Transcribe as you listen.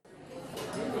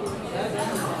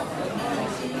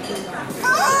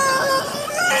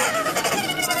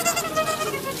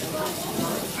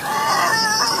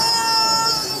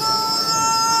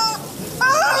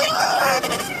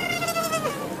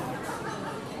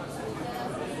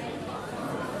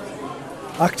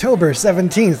October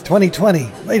 17th, 2020.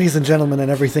 Ladies and gentlemen and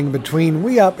everything in between,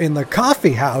 we up in the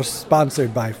coffee house,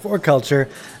 sponsored by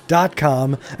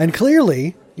 4culture.com, and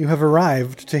clearly you have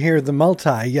arrived to hear the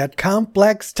multi yet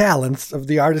complex talents of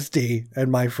the artist D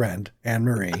and my friend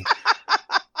Anne-Marie.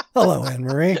 Hello,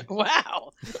 Anne-Marie.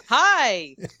 Wow.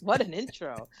 Hi. What an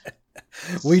intro.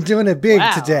 We doing it big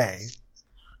today.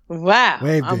 Wow.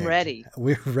 Way I'm big. ready.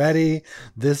 We're ready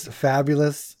this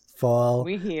fabulous fall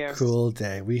We here. cool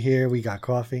day. We here. We got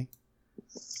coffee.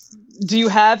 Do you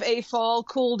have a fall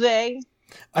cool day?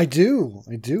 I do.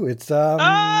 It's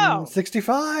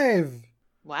 65.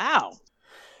 Wow.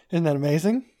 Isn't that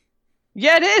amazing?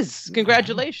 Yeah, it is.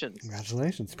 Congratulations.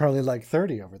 Congratulations. Probably like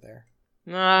 30 over there.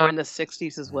 Oh, in the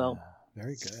 60s as well.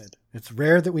 Very good. It's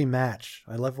rare that we match.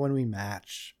 I love when we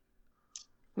match.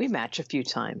 We match a few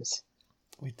times.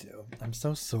 We do. I'm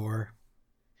so sore.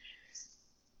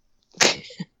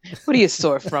 What are you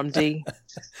sore from, D?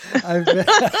 I've been...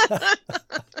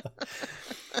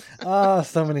 Oh,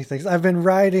 so many things. I've been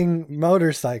riding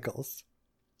motorcycles.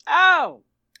 Oh!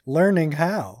 Learning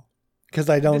how. Because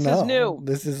I don't know. This is new.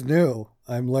 This is new.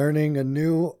 I'm learning a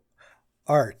new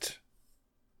art.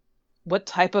 What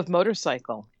type of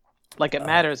motorcycle? Like it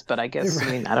matters, but I guess,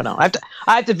 I don't know. I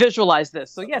have to visualize this.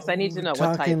 So yes, I need to know what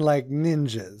type. Talking like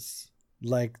ninjas.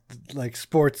 Like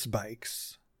sports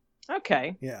bikes.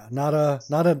 Okay. Yeah, not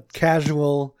a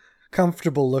casual,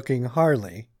 comfortable looking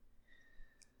Harley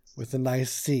with a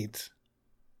nice seat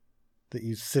that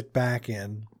you sit back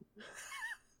in.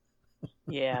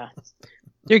 Yeah.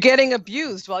 You're getting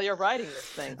abused while you're riding this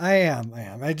thing. I am.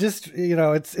 I just,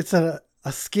 it's a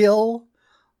skill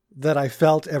that I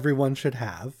felt everyone should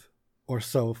have, or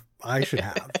so I should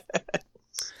have.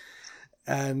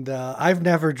 And I've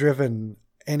never driven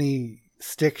any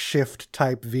stick shift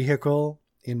type vehicle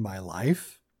in my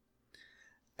life.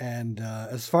 And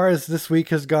as far as this week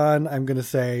has gone, I'm going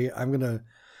to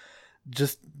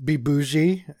just be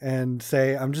bougie and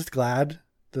say I'm just glad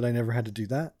that I never had to do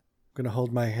that. I'm going to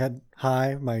hold my head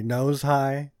high, my nose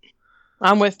high.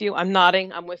 I'm with you. I'm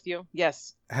nodding. I'm with you.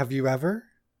 Yes. Have you ever?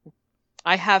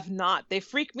 I have not. They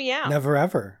freak me out. Never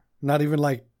ever. Not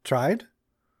even tried?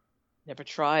 Never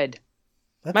tried.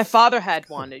 My father had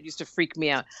one. It used to freak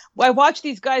me out. Well, I watch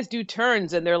these guys do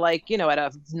turns and they're like, at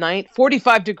a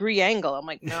 45-degree angle. I'm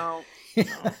like, no.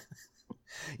 Yeah,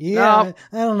 No.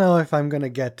 I don't know if I'm going to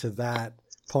get to that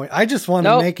point. I just want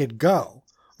to make it go.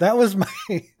 That was my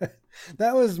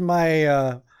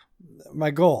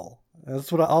goal.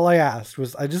 That's all I asked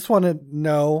was I just want to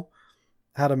know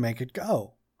how to make it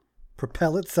go.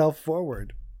 Propel itself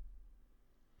forward.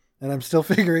 And I'm still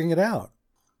figuring it out.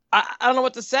 I don't know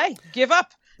what to say. Give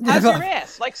up. How's your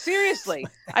ass? Like, seriously.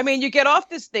 I mean, you get off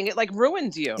this thing, it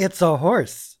ruins you. It's a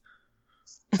horse.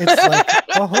 It's like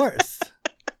a horse.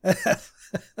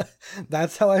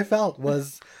 That's how I felt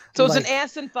So it's an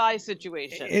ass and thigh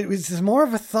situation. It was more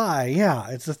of a thigh. Yeah,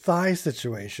 it's a thigh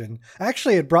situation.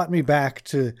 Actually, it brought me back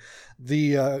to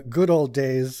the good old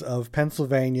days of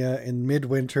Pennsylvania in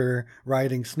midwinter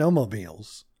riding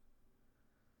snowmobiles.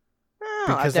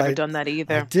 Oh, I've never done that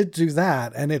either. I did do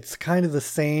that, and it's kind of the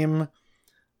same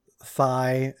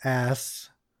thigh-ass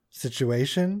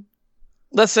situation.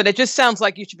 Listen, it just sounds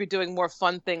like you should be doing more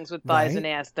fun things with thighs and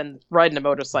ass than riding a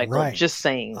motorcycle. Right. Just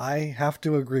saying. I have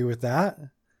to agree with that.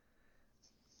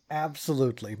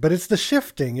 Absolutely. But it's the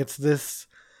shifting. It's the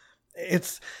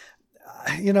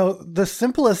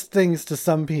simplest things to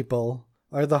some people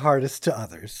are the hardest to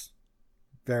others.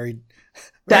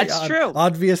 That's true.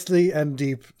 Obviously and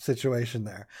deep situation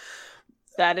there.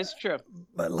 That is true.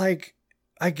 But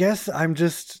I guess I'm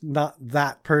just not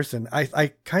that person.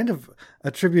 I kind of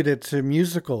attribute it to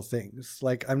musical things.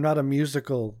 Like I'm not a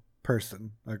musical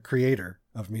person, a creator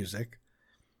of music.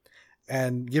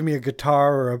 And give me a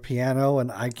guitar or a piano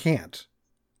and I cannot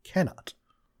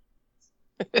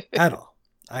at all.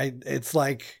 It's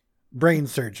like brain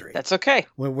surgery. That's okay.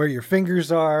 Where your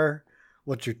fingers are,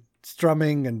 what you're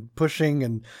strumming and pushing,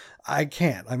 and I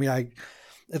can't. I mean,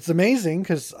 it's amazing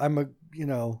because I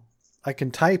can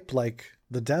type like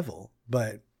the devil,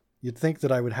 but you'd think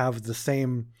that I would have the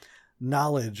same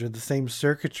knowledge or the same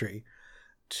circuitry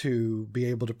to be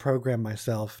able to program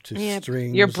myself to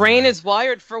strings. Your brain is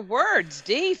wired for words,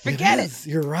 D. Forget it.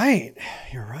 You're right.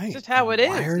 It's just how it is.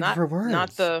 Wired for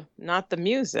words. Not the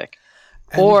music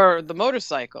or the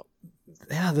motorcycle.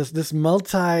 Yeah,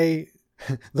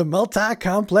 the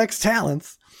multi-complex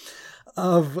talents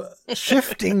of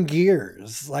shifting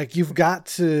gears. Like you've got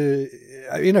to,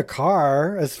 in a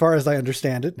car, as far as I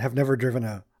understand it, have never driven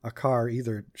a car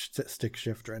either, stick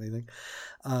shift or anything.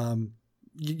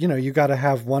 You got to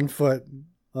have one foot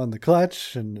on the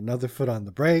clutch and another foot on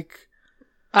the brake.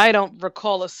 I don't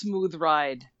recall a smooth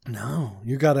ride. No,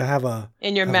 you got to have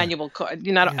in your manual car.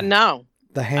 You know, yeah. No,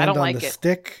 the hand I don't on like the it.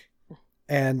 stick,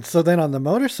 and so then on the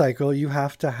motorcycle you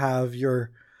have to have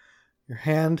your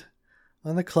hand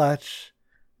on the clutch,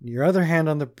 your other hand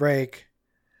on the brake,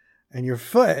 and your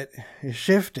foot is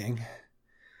shifting.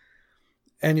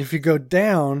 And if you go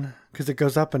down, because it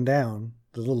goes up and down,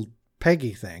 the little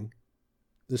peggy thing.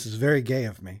 This is very gay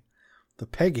of me. The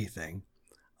peggy thing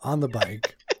on the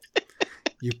bike.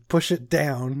 You push it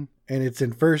down and it's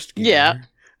in first gear. Yeah.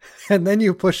 And then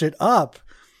you push it up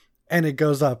and it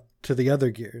goes up to the other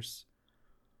gears.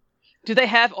 Do they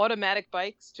have automatic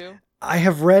bikes too? I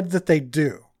have read that they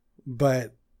do,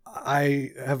 but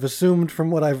I have assumed from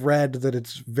what I've read that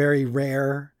it's very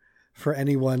rare for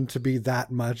anyone to be that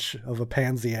much of a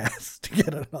pansy ass to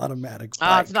get an automatic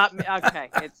bike. It's not okay.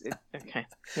 It's okay.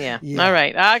 Yeah. Yeah. All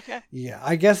right. Okay. Yeah,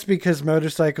 I guess because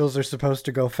motorcycles are supposed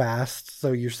to go fast,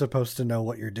 so you're supposed to know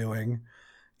what you're doing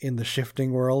in the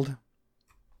shifting world.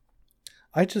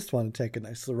 I just want to take a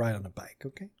nice little ride on a bike,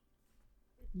 okay?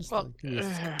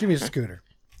 Give me a scooter.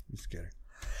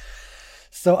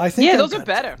 So I think those are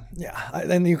better.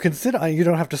 And you can sit on. You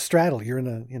don't have to straddle. You're in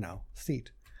a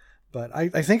seat. But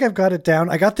I think I've got it down.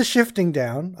 I got the shifting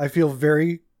down. I feel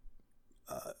very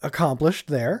accomplished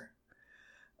there.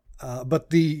 But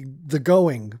the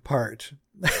going part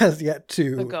has yet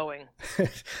to... The going.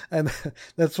 And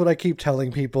that's what I keep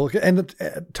telling people. And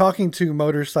talking to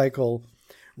motorcycle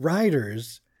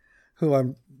riders who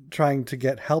I'm trying to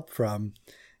get help from,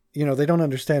 they don't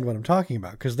understand what I'm talking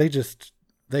about because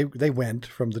they went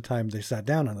from the time they sat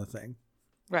down on the thing.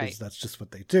 Right. That's just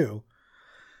what they do.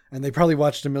 And they probably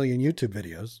watched a million YouTube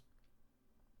videos.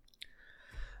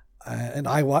 And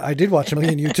I did watch a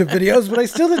million YouTube videos, but I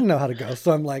still didn't know how to go.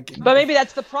 So I'm like... But maybe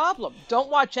that's the problem. Don't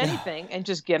watch anything and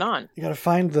just get on. You got to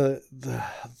find the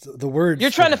words.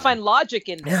 You're trying to find logic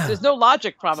in this. Yeah, There's no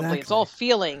logic probably. exactly. It's all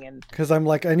feeling. And because I'm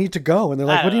like, I need to go. And they're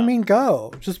like, what do you mean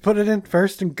go? Just put it in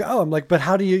first and go. I'm like, but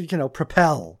how do you,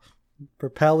 propel?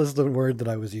 Propel is the word that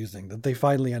I was using that they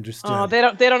finally understood. Oh, they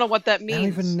don't know what that means. I don't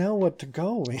even know what to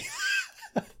go means.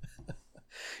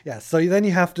 Yeah, so then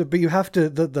you have to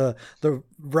the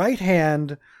right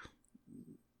hand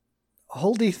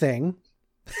holdy thing.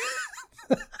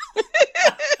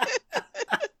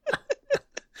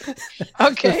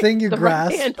 Okay. The thing you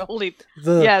grasp. Right hand holdy.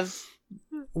 Yes.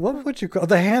 What would you call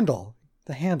the handle?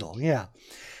 The handle, yeah.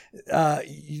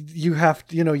 You have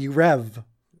to, you rev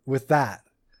with that,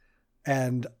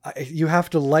 and you have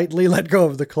to lightly let go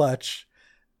of the clutch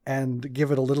and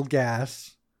give it a little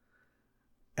gas.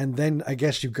 And then I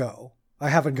guess you go. I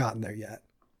haven't gotten there yet.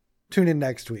 Tune in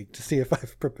next week to see if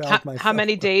I've propelled myself. How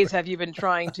many days have you been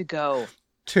trying to go?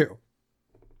 2.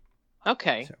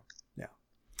 Okay. 2.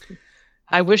 Yeah.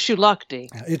 I wish you luck, D.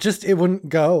 It wouldn't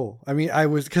go. I mean,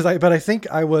 but I think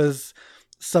I was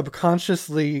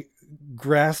subconsciously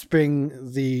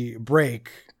grasping the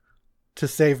brake to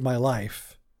save my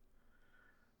life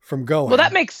from going. Well,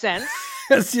 that makes sense.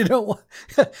 Because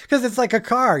because it's like a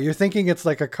car. You're thinking it's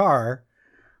like a car,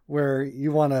 where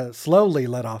you want to slowly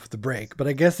let off the brake, but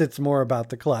I guess it's more about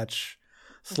the clutch,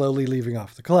 slowly leaving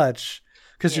off the clutch,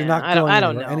 because you're not going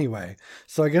anywhere anyway.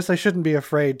 So I guess I shouldn't be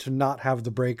afraid to not have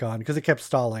the brake on, because it kept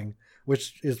stalling,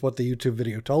 which is what the YouTube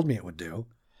video told me it would do.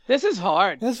 This is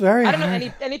hard. It's very hard. I don't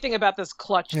know anything about this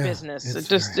clutch business.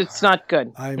 It's not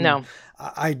good. No.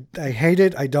 I hate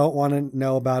it. I don't want to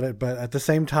know about it, but at the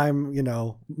same time,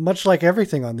 much like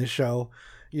everything on this show,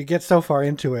 you get so far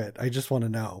into it. I just want to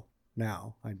know.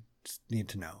 Now I just need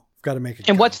to know. I've got to make it.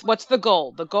 And go. what's the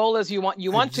goal? The goal is you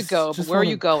want to go, but where are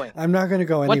you going? I'm not going to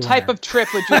go anywhere. What type of trip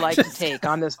would you like to take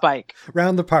on this bike?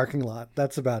 Around the parking lot.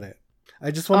 That's about it.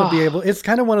 I just want to be able. It's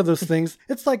kind of one of those things.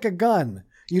 It's like a gun.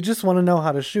 You just want to know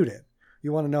how to shoot it.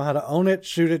 You want to know how to own it,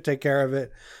 shoot it, take care of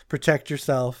it, protect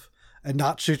yourself, and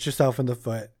not shoot yourself in the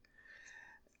foot.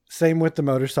 Same with the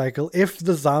motorcycle. If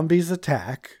the zombies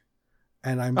attack,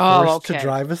 and I'm forced to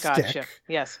drive a stick.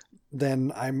 Yes.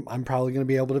 Then I'm probably going to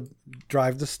be able to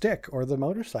drive the stick or the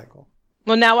motorcycle.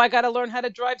 Well, now I got to learn how to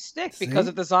drive stick because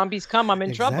if the zombies come, I'm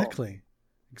in trouble.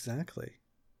 Exactly.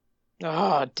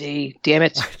 Oh, damn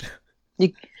it!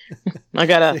 I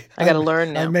gotta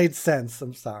learn now. I made sense.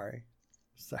 I'm sorry.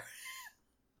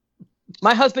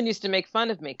 My husband used to make fun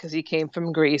of me because he came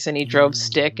from Greece and he drove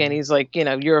stick, and he's like,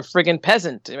 you're a friggin'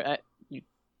 peasant.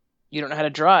 You don't know how to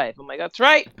drive. I'm like, that's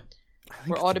right.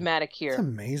 We're automatic here. It's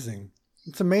amazing.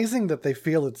 It's amazing that they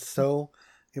feel it's so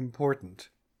important.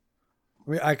 I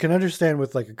mean, I can understand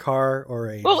with like a car or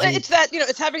a Well, Jeep. it's that,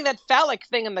 it's having that phallic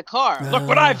thing in the car. Look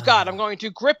what I've got. I'm going to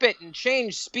grip it and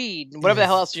change speed and whatever the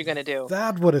hell else you're going to do.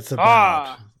 That's what it's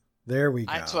about. There we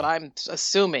go. That's what I'm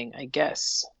assuming, I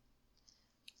guess.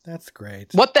 That's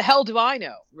great. What the hell do I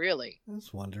know, really?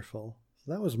 That's wonderful.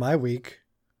 That was my week.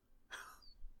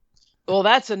 Well,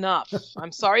 that's enough.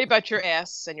 I'm sorry about your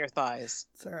ass and your thighs.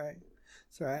 It's all right.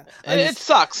 It's all right. It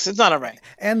sucks. It's not all right.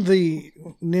 And the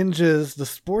ninjas, the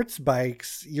sports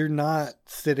bikes, you're not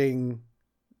sitting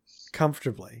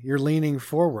comfortably. You're leaning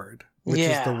forward, which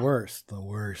is the worst. The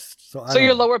worst. So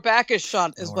your lower back is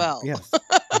shot as well. Yes,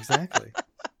 exactly.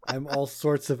 I'm all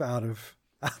sorts of out of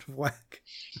whack.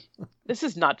 This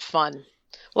is not fun.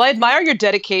 Well, I admire your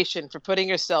dedication for putting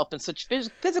yourself in such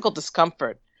physical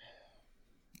discomfort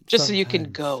just so you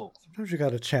can go. Sometimes you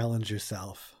got to challenge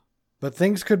yourself. But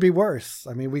things could be worse.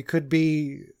 I mean, we could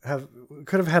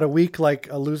have had a week like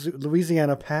a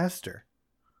Louisiana pastor.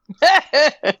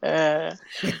 Yes.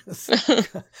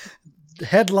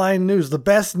 Headline news, the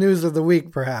best news of the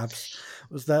week, perhaps,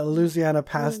 was that Louisiana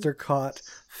pastor caught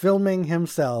filming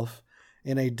himself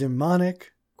in a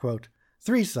demonic, quote,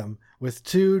 threesome with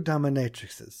 2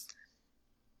 dominatrixes.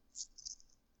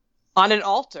 On an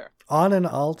altar. On an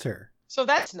altar. So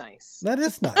that's nice. That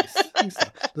is nice.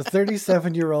 The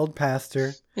 37-year-old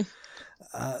pastor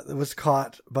was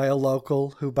caught by a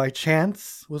local who by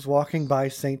chance was walking by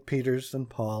St. Peter's and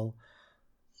Paul,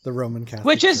 the Roman Catholic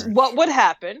Which is Church. What would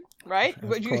happen, right?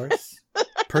 Of course.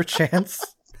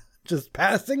 Perchance. Just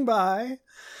passing by.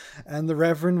 And the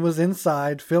Reverend was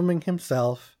inside filming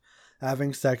himself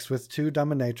having sex with 2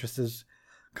 dominatrices,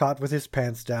 caught with his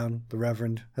pants down. The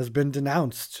Reverend has been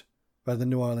denounced by the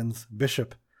New Orleans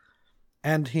bishop.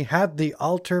 And he had the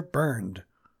altar burned.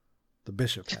 The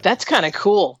bishop. That's kind of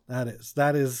cool. That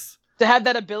is. To have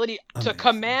that ability amazing. To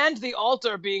command the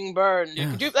altar being burned.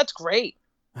 Yes. That's great.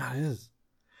 That is.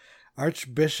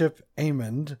 Archbishop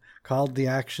Amond called the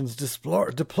actions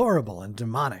deplorable and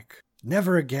demonic.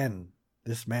 Never again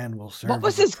this man will serve. What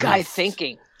was as a this guy priest.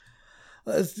 thinking?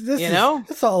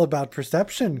 It's all about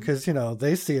perception because,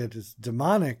 they see it as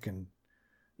demonic and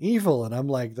evil. And I'm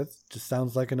like, that just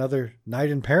sounds like another night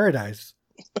in paradise.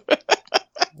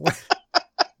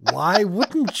 Why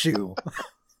wouldn't you?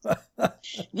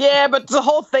 Yeah, but the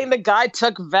whole thing, the guy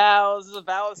took vows, the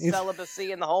vow of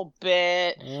celibacy and the whole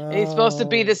bit. And he's supposed to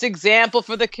be this example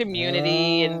for the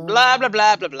community and blah, blah,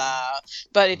 blah, blah, blah.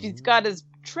 But if he's got his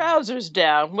trousers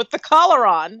down with the collar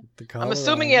on, I'm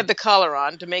assuming he had the collar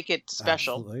on to make it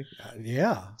special. Absolutely.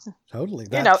 Yeah, totally.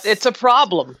 It's a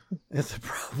problem. It's a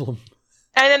problem.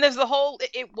 And then there's the whole,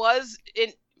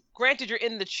 granted you're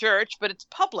in the church, but it's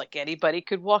public. Anybody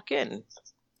could walk in.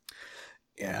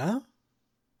 Yeah.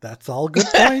 That's all good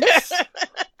points.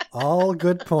 All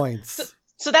good points.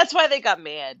 So that's why they got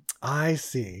mad. I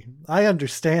see. I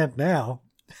understand now.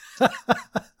 But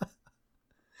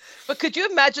could you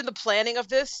imagine the planning of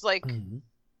this? Like,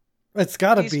 it's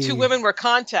got to be. These 2 women were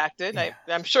contacted. Yeah.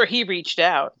 I'm sure he reached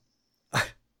out.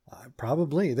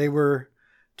 Probably. They were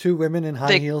 2 women in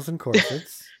high heels and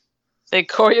corsets. They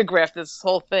choreographed this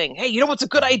whole thing. Hey, you know what's a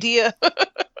good idea?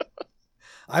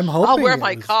 I'm hoping I'll wear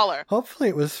my collar. Hopefully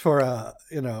it was for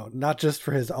not just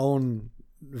for his own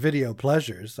video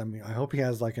pleasures. I mean, I hope he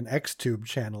has like an Xtube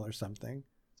channel or something.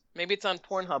 Maybe it's on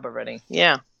Pornhub already.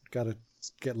 Yeah. Got to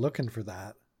get looking for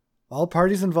that. All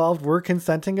parties involved were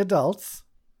consenting adults.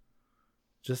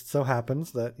 Just so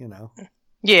happens that,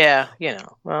 Yeah,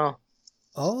 well.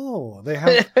 Oh,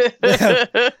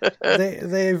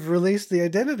 they've released the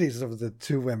identities of the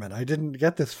 2 women. I didn't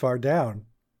get this far down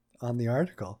on the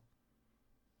article.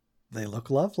 They look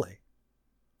lovely.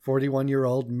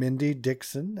 41-year-old Mindy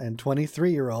Dixon and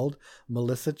 23-year-old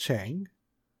Melissa Chang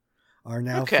are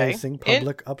now facing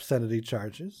public obscenity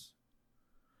charges.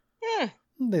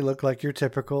 They look like your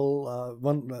typical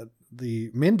one. The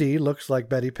Mindy looks like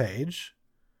Betty Page.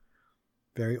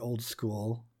 Very old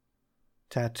school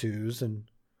tattoos and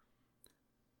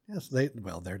yes, they're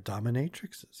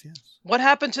dominatrixes. Yes. What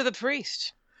happened to the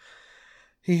priest?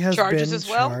 He has charged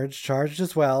been charged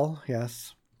as well.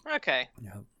 Yes. Okay.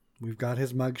 Yeah. We've got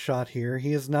his mugshot here.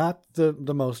 He is not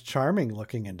the most charming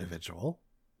looking individual.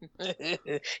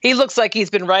 He looks like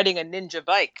he's been riding a ninja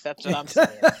bike. That's what I'm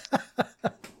saying.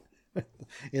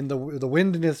 In the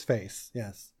wind in his face.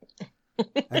 Yes.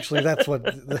 Actually, that's what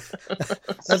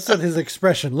his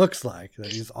expression looks like,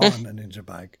 that he's on a ninja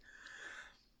bike.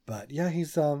 But yeah,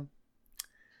 he's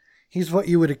what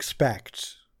you would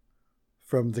expect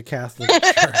from the Catholic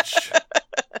Church,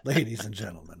 ladies and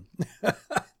gentlemen.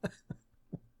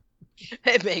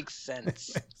 It makes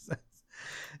sense.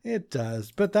 It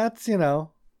does. But that's,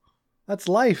 that's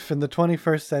life in the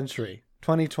 21st century,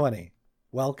 2020.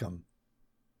 Welcome.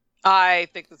 I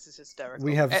think this is hysterical.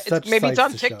 We have such maybe it's on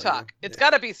sights to show TikTok. you. It's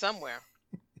got to be somewhere.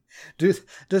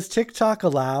 Does TikTok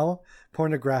allow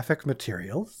pornographic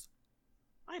materials?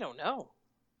 I don't know.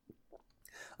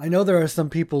 I know there are some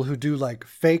people who do like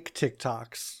fake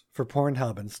TikToks for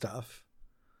Pornhub and stuff,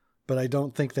 but I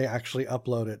don't think they actually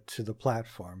upload it to the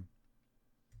platform.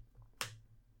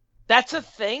 That's a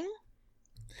thing?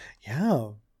 Yeah,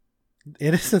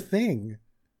 it is a thing.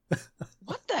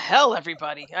 What the hell,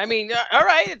 everybody? I mean, all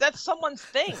right, that's someone's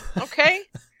thing, okay?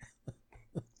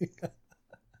 Yeah.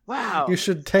 Wow. You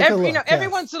should take a look. You know, every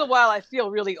yes. once in a while, I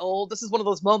feel really old. This is one of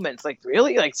those moments. Like,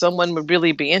 really? Like, someone would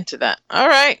really be into that. All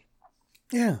right.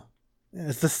 Yeah.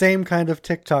 It's the same kind of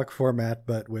TikTok format,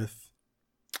 but with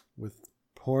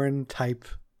porn type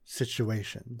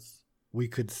situations, we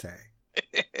could say.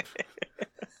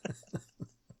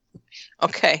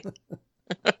 Okay.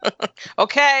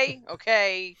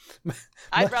 Okay.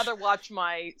 I'd rather watch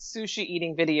my sushi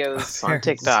eating videos on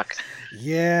TikTok.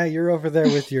 Yeah, you're over there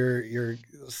with your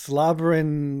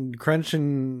slobbering,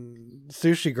 crunching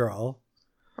sushi girl.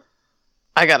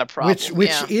 I got a problem.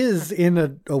 Which is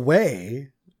in a way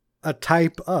a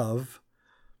type of,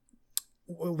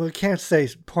 we can't say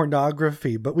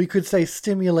pornography, but we could say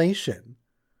stimulation.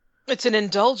 It's an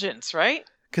indulgence, right?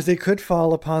 Because it could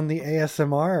fall upon the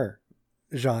ASMR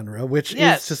genre, which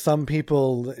is to some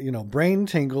people, brain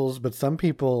tingles, but some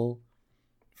people,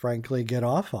 frankly, get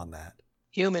off on that.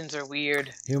 Humans are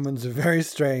weird. Humans are very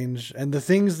strange. And the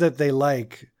things that they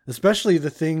like, especially the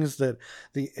things that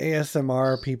the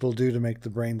ASMR people do to make the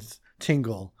brains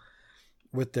tingle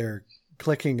with their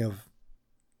clicking,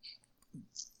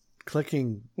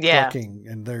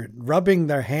 and they're rubbing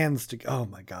their hands to, oh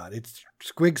my God, it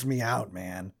squigs me out,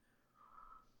 man.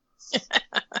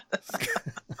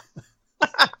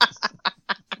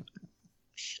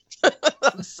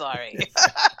 I'm sorry.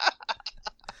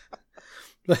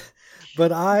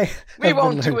 but we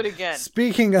won't do it again.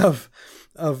 Speaking of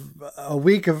a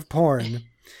week of porn,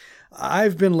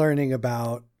 I've been learning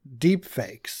about deep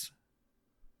fakes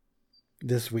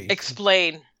this week.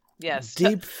 Explain. Yes.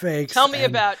 Deep fakes. Tell me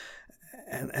about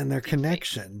and their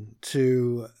connection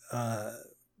to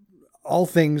all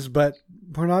things, but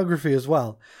pornography as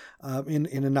well, in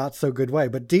a not so good way.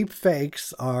 But deep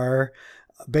fakes are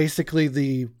basically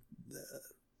the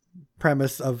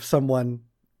premise of someone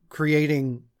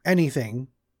creating anything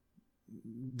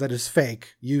that is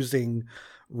fake using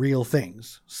real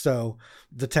things. So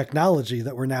the technology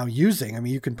that we're now using, I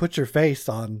mean, you can put your face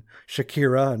on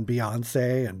Shakira and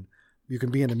Beyonce, and you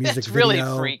can be in a music video. It's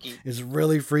really freaky. It's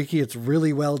really freaky. It's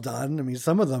really well done. I mean,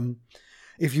 some of them,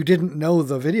 if you didn't know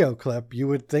the video clip, you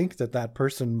would think that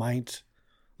person might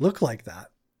look like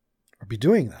that or be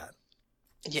doing that.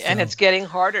 Yeah, so and it's getting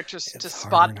harder to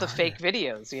spot the fake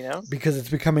videos, Because it's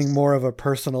becoming more of a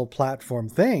personal platform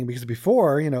thing. Because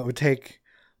before, it would take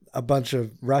a bunch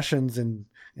of Russians in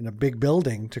a big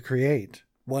building to create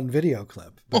one video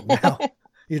clip. But now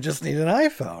you just need an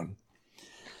iPhone.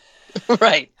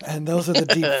 Right. And those are the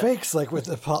deep fakes. Like with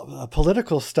the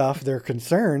political stuff, they're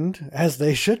concerned, as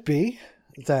they should be,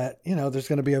 that, there's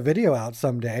going to be a video out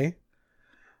someday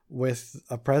with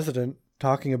a president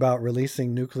talking about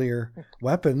releasing nuclear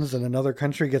weapons, and another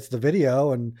country gets the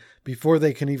video, and before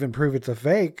they can even prove it's a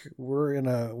fake, we're in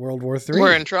a World War III.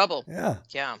 We're in trouble.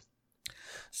 Yeah.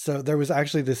 So there was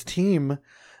actually this team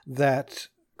that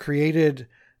created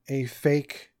a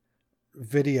fake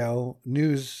video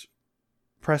news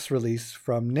press release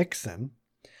from Nixon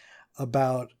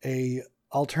about a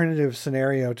alternative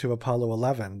scenario to Apollo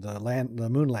 11, the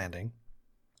moon landing,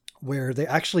 where they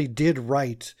actually did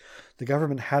write, the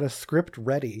government had a script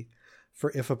ready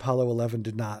for if Apollo 11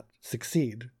 did not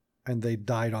succeed and they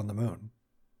died on the moon.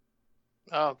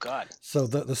 Oh, God. So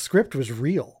the script was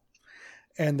real.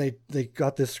 And they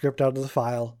got this script out of the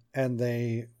file, and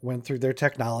they went through their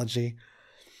technology,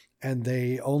 and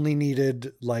they only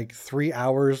needed like 3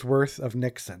 hours worth of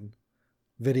Nixon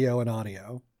video and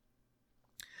audio.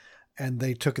 And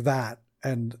they took that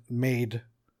and made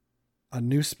a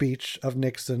new speech of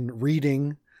Nixon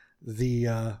reading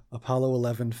the Apollo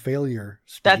 11 failure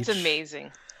speech. That's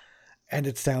amazing. And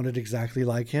it sounded exactly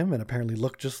like him and apparently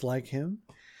looked just like him.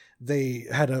 They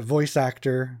had a voice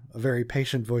actor, a very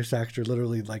patient voice actor,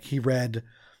 literally like he read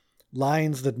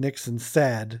lines that Nixon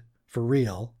said for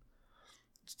real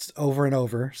over and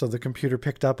over. So the computer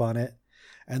picked up on it.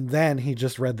 And then he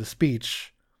just read the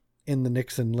speech in the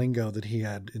Nixon lingo that he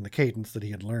had, in the cadence that he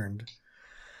had learned.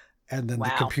 And then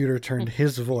the computer turned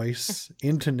his voice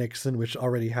into Nixon, which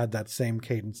already had that same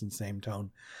cadence and same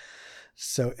tone.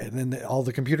 So, and then all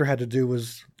the computer had to do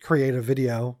was create a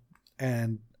video,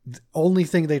 and the only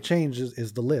thing they changed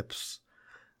is the lips.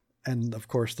 And of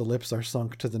course the lips are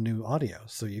sunk to the new audio,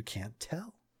 so you can't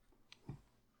tell.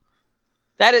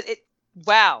 That is it.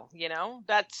 Wow,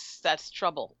 that's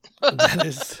trouble. That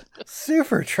is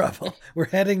super trouble. We're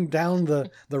heading down the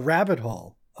rabbit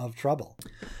hole of trouble.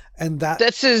 And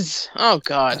this is, oh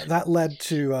God. That led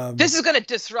to this is going to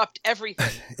disrupt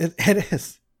everything. It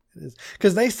is.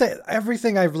 Because they say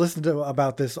everything I've listened to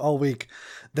about this all week,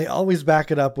 they always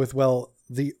back it up with, well,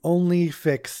 the only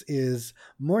fix is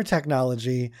more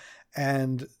technology,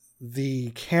 and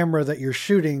the camera that you're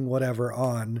shooting whatever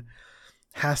on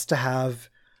has to have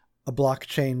a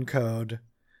blockchain code,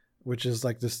 which is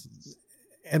like this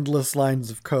endless lines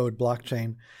of code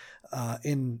blockchain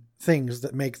in things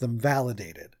that make them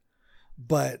validated.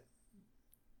 But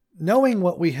knowing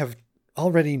what we have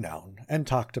already known and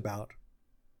talked about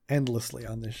endlessly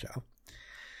on this show,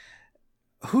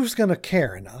 who's going to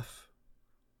care enough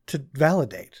to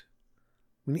validate?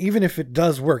 I mean, even if it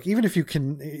does work, even if you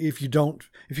can't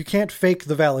fake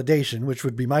the validation, which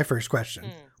would be my first question,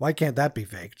 why can't that be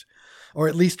faked? Or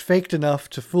at least faked enough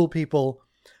to fool people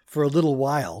for a little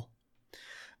while?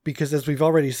 Because as we've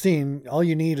already seen, all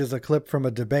you need is a clip from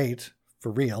a debate for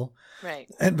real, right?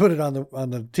 And put it on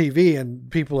the TV,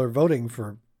 and people are voting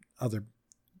for other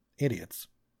idiots.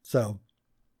 So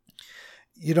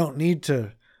you don't need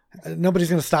to. Nobody's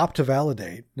going to stop to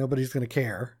validate. Nobody's going to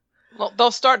care. Well,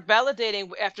 they'll start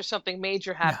validating after something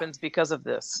major happens because of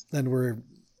this. Then we're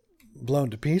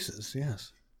blown to pieces.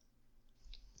 Yes.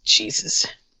 Jesus.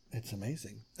 It's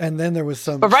amazing. And then there was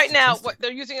some. But right now, they're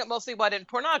using it mostly in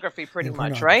pornography, pretty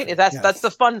much, right? That's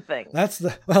the fun thing. That's the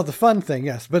fun thing,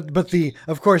 yes. But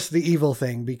of course the evil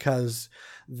thing, because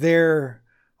their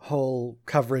whole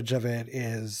coverage of it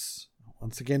is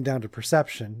once again down to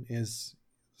perception. Is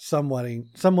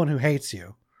someone who hates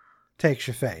you takes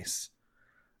your face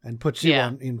and puts you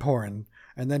in porn,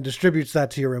 and then distributes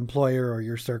that to your employer or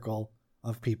your circle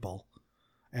of people,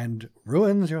 and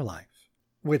ruins your life.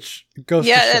 Which goes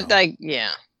to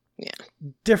show.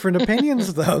 Different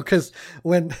opinions though, because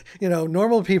when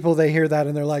normal people, they hear that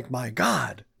and they're like, "My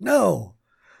God, no!"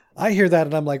 I hear that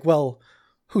and I'm like, "Well,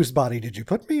 whose body did you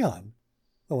put me on?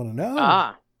 I want to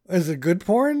know. Is it good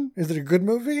porn? Is it a good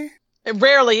movie?" It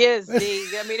rarely is. I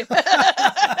mean,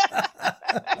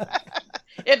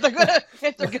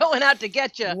 if they're going out to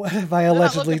get you, what am I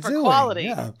allegedly doing?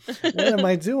 Yeah. What am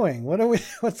I doing?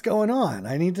 What's going on?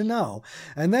 I need to know.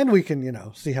 And then we can,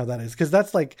 see how that is. Cause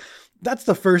that's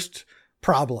the first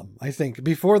problem, I think,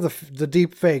 before the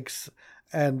deep fakes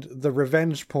and the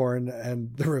revenge porn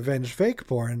and the revenge fake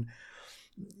porn.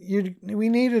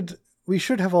 We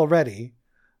should have already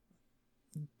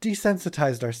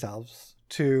desensitized ourselves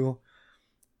to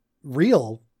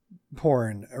real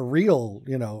porn, a real,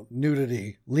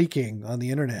 nudity leaking on the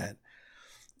internet,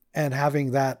 and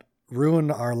having that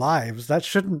ruin our lives. That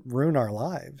shouldn't ruin our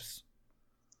lives.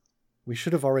 We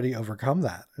should have already overcome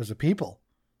that as a people.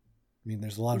 I mean,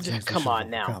 there's a lot of things. Come on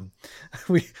now.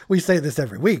 We say this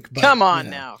every week. But, come on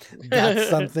now. That's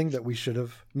something that we should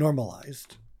have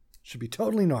normalized. Should be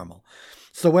totally normal.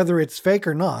 So whether it's fake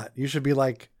or not, you should be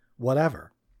like,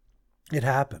 whatever. It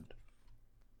happened.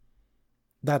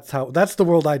 That's the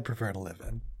world I'd prefer to live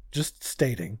in. Just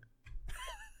stating.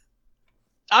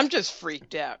 I'm just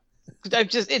freaked out.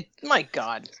 My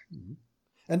God.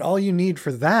 And all you need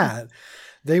for that,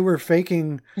 they were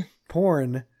faking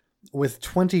porn with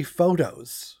 20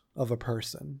 photos of a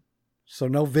person. So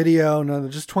no video,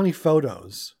 just 20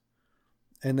 photos.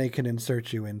 And they can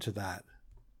insert you into that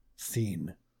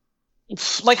scene.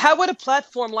 Like, how would a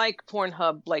platform like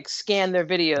Pornhub scan their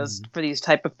videos for these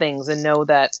type of things and know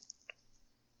that?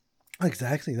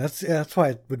 Exactly. That's why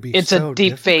it would be. It's a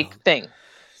deep fake thing.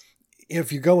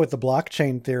 If you go with the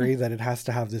blockchain theory that it has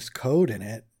to have this code in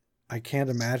it, I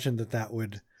can't imagine that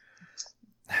would.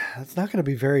 That's not going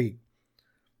to be very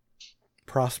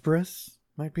prosperous.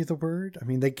 Might be the word. I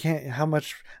mean, they can't. How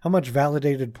much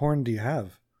validated porn do you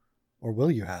have, or will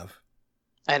you have?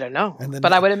 I don't know.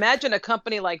 But I would imagine a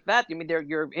company like that. I mean,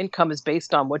 your income is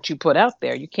based on what you put out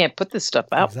there. You can't put this stuff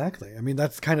out. Exactly. I mean,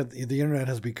 that's kind of the internet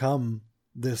has become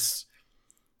this.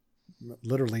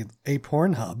 Literally a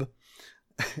porn hub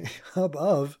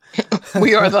of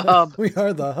we are the hub. We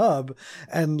are the hub.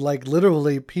 And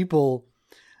literally people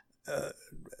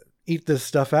eat this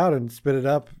stuff out and spit it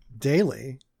up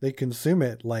daily. They consume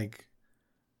it like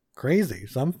crazy.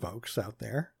 Some folks out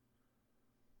there.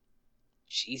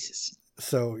 Jesus.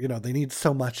 So, they need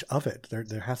so much of it.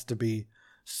 There has to be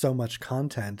so much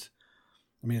content.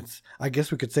 I mean, I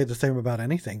guess we could say the same about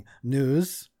anything.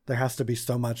 News. There has to be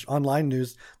so much online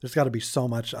news. There's got to be so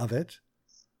much of it.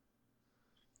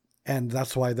 And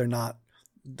that's why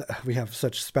we have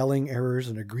such spelling errors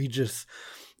and egregious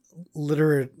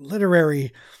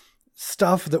literary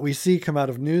stuff that we see come out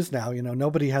of news now,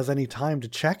 nobody has any time to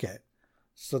check it.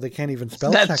 So they can't even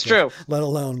spell check That's true. it, let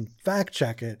alone fact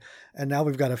check it. And now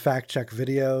we've got to fact check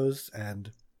videos.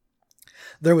 And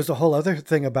there was a whole other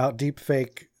thing about deep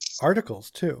fake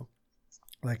articles too.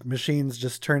 Like machines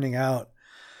just turning out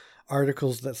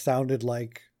articles that sounded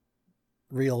like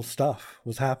real stuff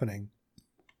was happening.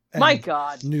 And my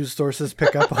God. News sources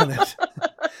pick up on it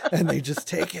and they just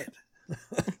take it.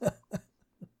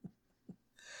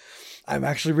 I'm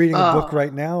actually reading a book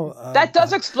right now. That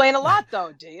does explain a lot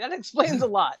though, D. That explains a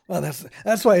lot. Well,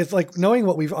 that's why it's like knowing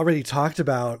what we've already talked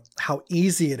about, how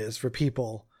easy it is for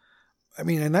people. I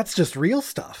mean, and that's just real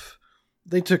stuff.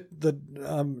 They took the,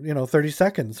 30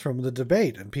 seconds from the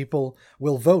debate and people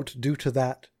will vote due to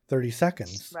that 30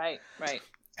 seconds. Right.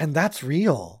 And that's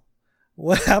real.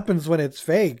 What happens when it's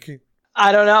fake?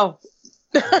 I don't know.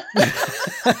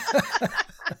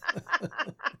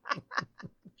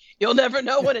 You'll never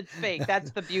know when it's fake.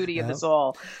 That's the beauty of this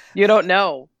all. You don't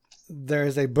know.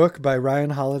 There's a book by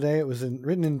Ryan Holiday. It was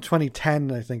written in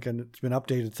 2010, I think, and it's been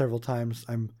updated several times.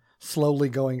 I'm slowly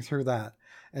going through that.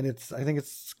 And I think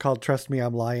it's called Trust Me,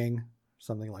 I'm Lying,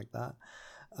 something like that.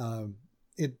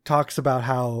 It talks about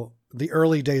how the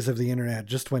early days of the internet,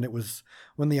 just when the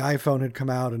iPhone had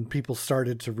come out and people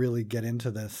started to really get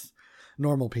into this,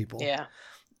 normal people. Yeah.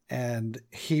 And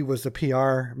he was a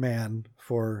PR man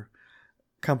for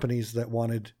companies that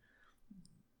wanted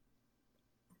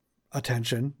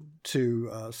attention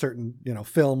to certain,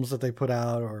 films that they put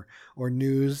out or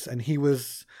news. And he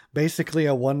was basically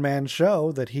a one-man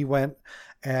show that he went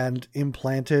and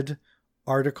implanted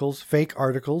articles, fake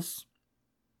articles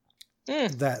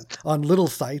that on little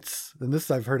sites. And this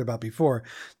I've heard about before.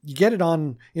 You get it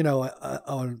on,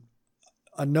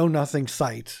 a know-nothing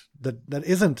site that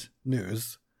isn't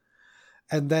news.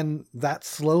 And then that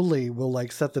slowly will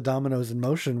set the dominoes in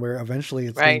motion where eventually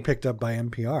it's being picked up by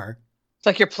NPR. It's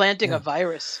like you're planting a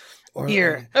virus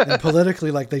here. And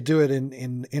politically, like they do it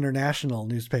in international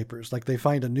newspapers. Like they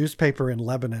find a newspaper in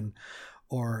Lebanon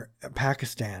or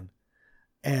Pakistan,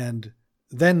 and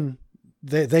then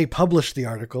they publish the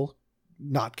article,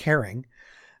 not caring.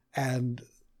 And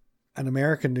an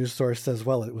American news source says,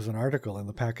 well, it was an article in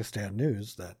the Pakistan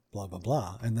news that blah, blah,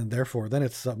 blah. And then then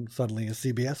it's suddenly a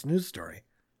CBS news story.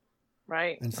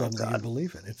 Right. And suddenly you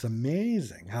believe it. It's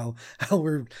amazing how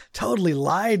we're totally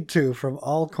lied to from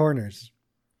all corners.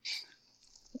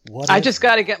 I just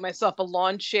got to get myself a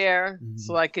lawn chair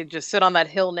so I could just sit on that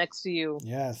hill next to you.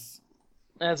 Yes.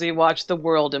 As we watch the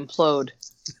world implode.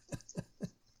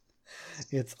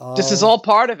 This is all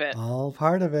part of it. All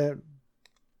part of it.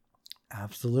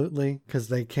 Absolutely. Because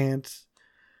they can't.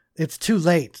 It's too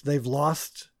late. They've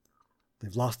lost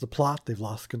the plot. They've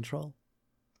lost control.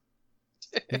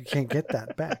 You can't get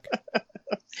that back.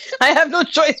 I have no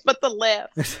choice but to laugh.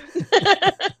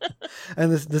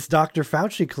 And this Dr.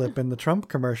 Fauci clip in the Trump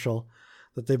commercial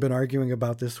that they've been arguing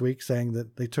about this week, saying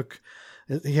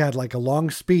that he had like a long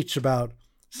speech about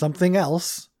something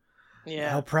else.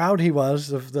 Yeah. How proud he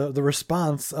was of the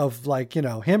response of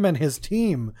him and his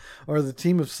team or the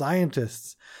team of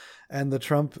scientists. And the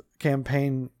Trump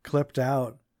campaign clipped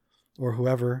out, or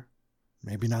whoever,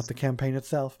 maybe not the campaign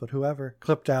itself, but whoever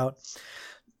clipped out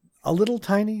a little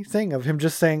tiny thing of him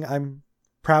just saying, I'm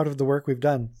proud of the work we've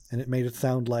done. And it made it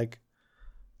sound like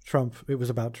Trump. It was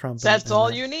about Trump. That's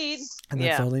all you need. And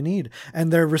that's all they need.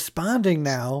 And they're responding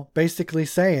now, basically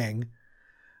saying,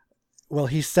 well,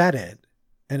 he said it.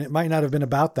 And it might not have been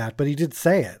about that, but he did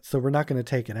say it. So we're not going to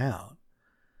take it out.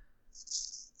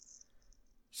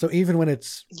 So even when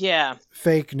it's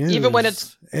fake news. Even when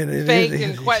it's fake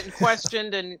and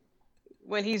questioned, and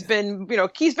when he's been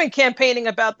campaigning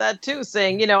about that too,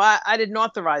 saying, I didn't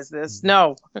authorize this.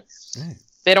 No. Right.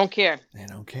 They don't care. They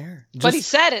don't care. But he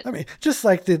said it. I mean, just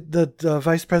like the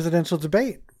vice presidential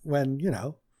debate when,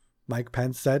 Mike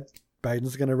Pence said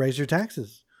Biden's going to raise your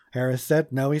taxes. Harris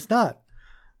said, no, he's not.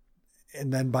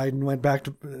 And then Biden went back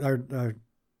to,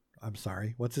 I'm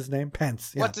sorry, what's his name?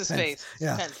 Pence. Yeah, what's his face?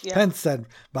 Yeah. Pence said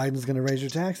Biden's going to raise your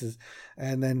taxes.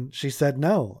 And then she said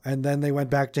no. And then they went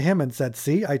back to him and said,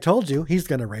 see, I told you he's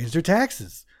going to raise your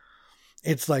taxes.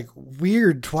 It's like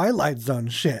weird Twilight Zone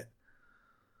shit.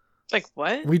 Like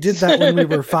what? We did that when we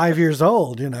were 5 years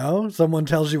old, Someone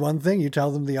tells you one thing, you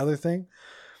tell them the other thing.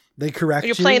 They correct you.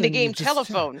 You're playing the game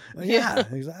telephone. Yeah,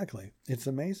 exactly. It's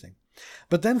amazing.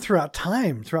 But then throughout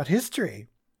history,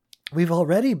 we've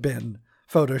already been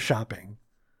photoshopping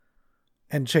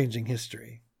and changing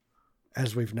history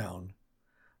as we've known.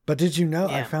 But did you know,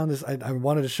 I found this, I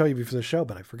wanted to show you before the show,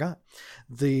 but I forgot.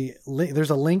 There's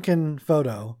a Lincoln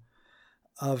photo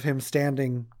of him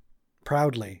standing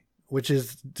proudly, which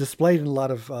is displayed in a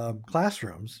lot of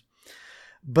classrooms.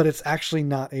 but it's actually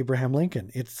not Abraham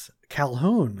Lincoln. It's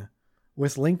Calhoun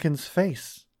with Lincoln's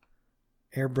face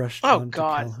airbrushed onto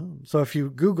Calhoun. So if you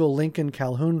Google Lincoln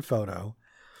Calhoun photo,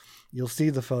 you'll see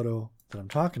the photo that I'm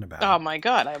talking about. Oh my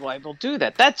God, I will do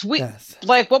that. That's weird. Yes.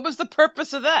 Like, what was the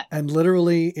purpose of that? And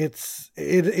literally, it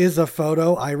is a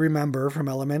photo I remember from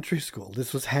elementary school.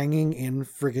 This was hanging in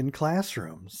friggin'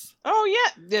 classrooms. Oh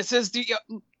yeah, this is the.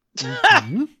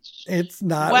 Mm-hmm. It's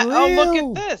not real. Oh, look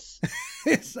at this.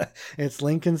 it's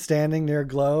Lincoln standing near a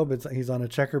globe. He's on a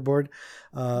checkerboard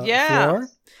floor.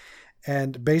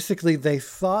 And basically they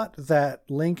thought that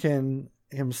Lincoln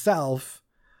himself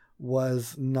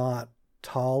was not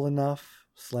tall enough,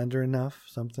 slender enough,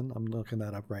 something. I'm looking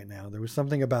that up right now. There was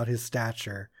something about his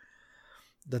stature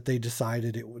that they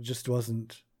decided it just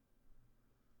wasn't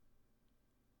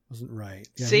right.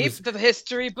 Yeah, see, the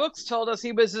history books told us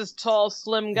he was this tall,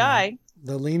 slim guy.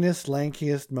 The leanest,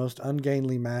 lankiest, most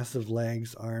ungainly, massive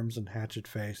legs, arms, and hatchet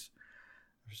face.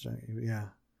 Yeah,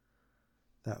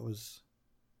 that was...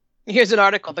 Here's an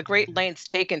article: the great lengths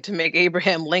taken to make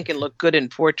Abraham Lincoln look good in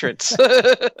portraits.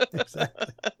 Exactly.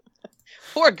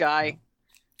 Poor guy.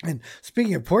 And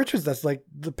speaking of portraits, that's like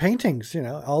the paintings,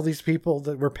 all these people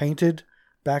that were painted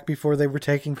back before they were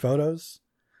taking photos.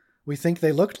 We think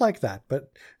they looked like that,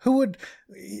 but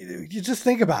you just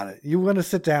think about it. You want to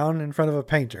sit down in front of a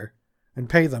painter and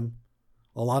pay them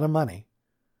a lot of money.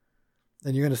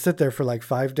 And you're going to sit there for like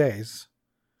 5 days.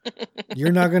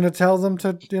 You're not going to tell them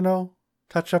to,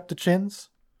 touch up the chins?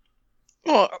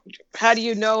 Well, how do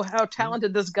you know how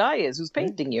talented this guy is who's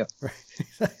painting you? Right,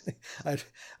 exactly.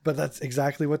 But that's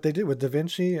exactly what they did with Da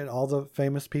Vinci and all the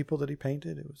famous people that he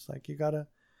painted. It was like, you gotta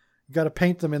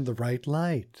paint them in the right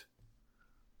light,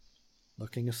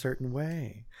 looking a certain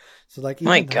way. So like,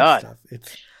 my God, stuff,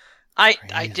 it's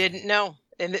I didn't know,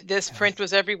 and this print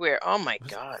was everywhere. Oh my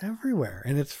God, everywhere,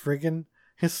 and it's friggin'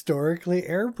 historically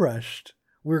airbrushed.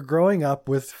 We're growing up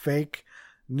with fake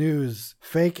news,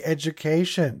 fake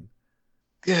education.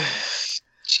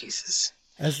 Jesus.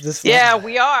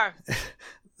 We are.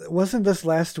 Wasn't this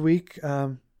last week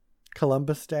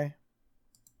Columbus Day?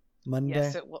 Monday?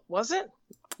 Yes, was it?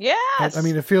 Yes. I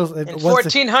mean, it feels... In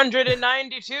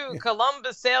 1492,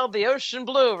 Columbus sailed the ocean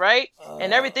blue, right?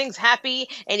 And everything's happy.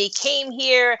 And he came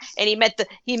here and he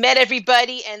met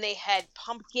everybody, and they had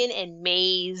pumpkin and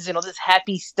maize and all this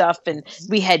happy stuff. And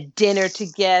we had dinner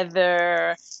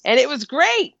together. And it was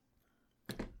great.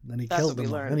 Then he killed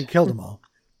them all. Then he killed them all.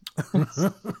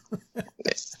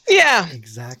 Yeah.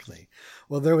 Exactly.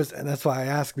 Well, and that's why I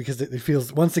ask, because it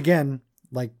feels, once again,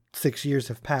 like 6 years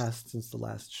have passed since the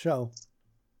last show.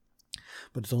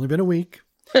 But it's only been a week.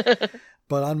 But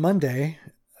on Monday,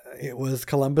 it was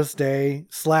Columbus Day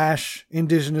 /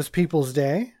 Indigenous Peoples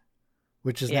Day,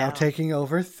 which is now taking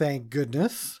over. Thank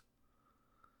goodness.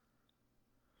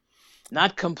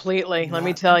 Not completely, let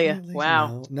me tell you.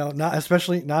 Wow. No,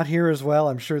 not here as well.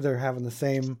 I'm sure they're having the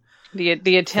same. The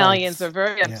Italians fights. Are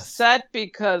very upset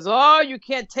because, you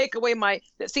can't take away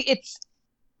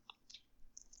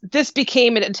this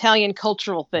became an Italian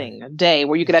cultural thing, a day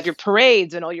where you could have your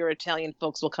parades and all your Italian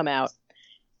folks will come out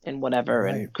and whatever,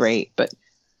 and great. But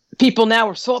people now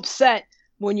are so upset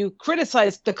when you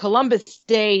criticize the Columbus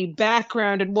Day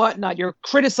background and whatnot. You're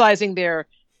criticizing their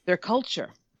culture.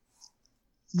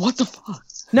 What the fuck?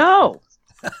 No.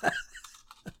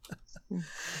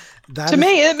 To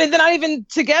me, I mean, they're not even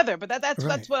together, but that's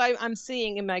what I'm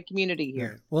seeing in my community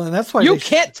here. Well, and that's why you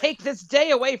can't take this day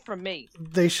away from me.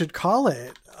 They should call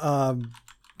it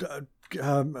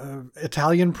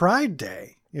Italian Pride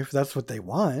Day if that's what they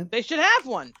want. They should have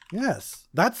one. Yes,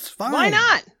 that's fine. Why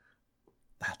not?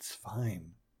 That's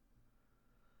fine.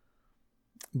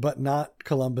 But not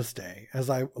Columbus Day. As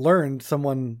I learned,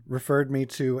 someone referred me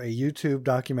to a YouTube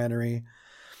documentary.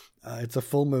 It's a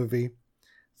full movie.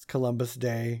 It's Columbus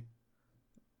Day.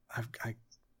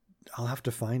 I'll have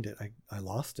to find it. I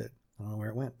lost it. I don't know where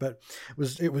it went. But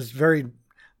it was very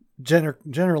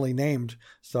generally named,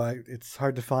 so it's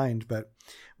hard to find. But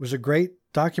it was a great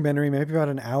documentary, maybe about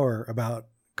an hour, about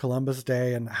Columbus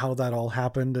Day and how that all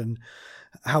happened and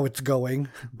how it's going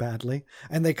badly.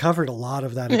 And they covered a lot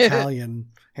of that Italian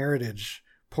heritage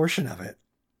portion of it.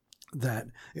 That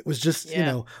it was just,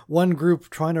 one group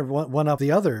trying to one up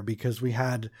the other, because we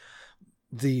had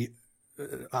the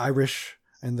Irish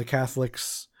and the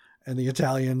Catholics and the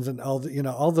Italians and all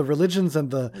the religions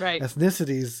and the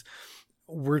ethnicities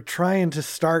were trying to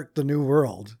start the new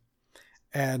world.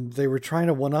 And they were trying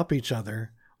to one up each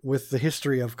other with the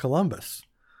history of Columbus,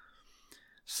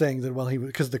 saying that,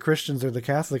 because the Christians or the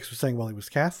Catholics were saying, he was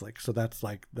Catholic. So that's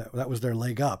like, that was their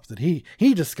leg up, that he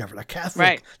discovered, a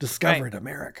Catholic discovered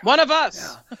America. One of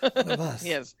us. Yeah, one of us.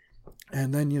 Yes.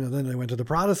 And then, then they went to the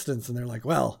Protestants and they're like,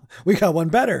 well, we got one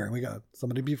better. We got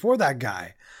somebody before that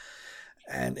guy.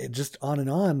 And it just on and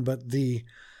on. But the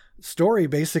story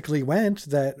basically went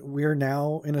that we're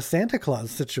now in a Santa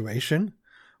Claus situation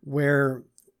where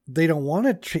they don't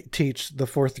want to teach the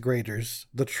fourth graders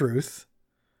the truth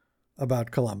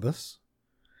about Columbus,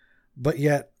 but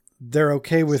yet they're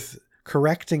okay with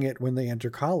correcting it when they enter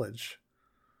college.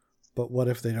 But what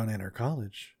if they don't enter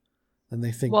college? And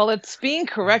they think, well, it's being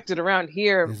corrected around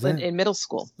here in middle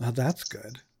school. Oh, that's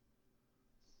good.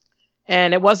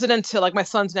 And it wasn't until, like, my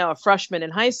son's now a freshman in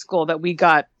high school that we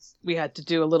had to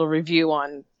do a little review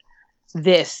on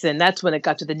this, and that's when it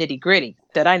got to the nitty gritty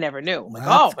that I never knew. Like,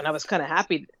 and I was kind of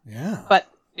happy. Yeah. But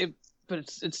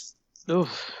it's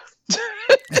oof.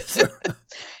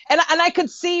 and I could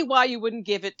see why you wouldn't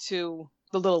give it to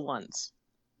the little ones.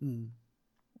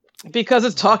 Because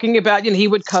it's talking about, he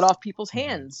would cut off people's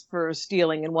hands for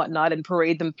stealing and whatnot and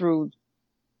parade them through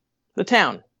the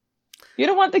town. You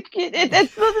don't want the kid.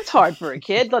 It's hard for a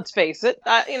kid. Let's face it.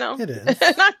 It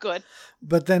is not good.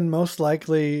 But then most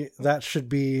likely that should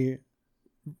be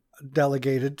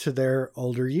delegated to their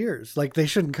older years. Like, they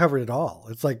shouldn't cover it all.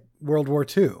 It's like World War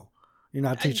II. You're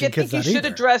not teaching kids that either. You should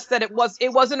address that it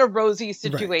wasn't a rosy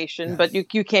situation, right. But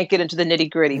you can't get into the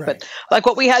nitty gritty. Right. But like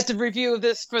what we had to review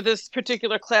for this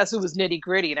particular class, it was nitty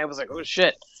gritty, and I was like, oh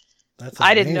shit,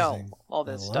 I didn't know all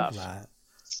this stuff. That.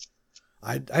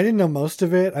 I didn't know most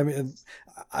of it. I mean,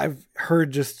 I've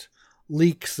heard just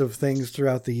leaks of things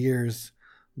throughout the years,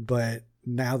 but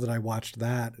now that I watched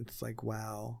that, it's like,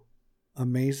 wow,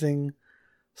 amazing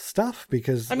stuff.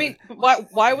 Because I mean,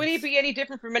 why would he be any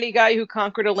different from any guy who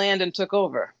conquered a land and took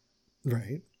over?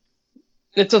 Right.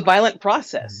 It's a violent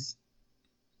process.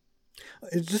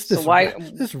 It's just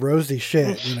this rosy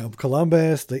shit,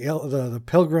 Columbus, the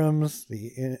Pilgrims,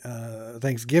 the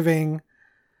Thanksgiving.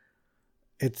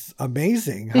 It's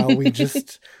amazing how we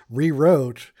just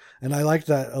rewrote, and I like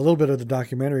that a little bit of the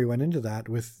documentary went into that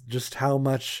with just how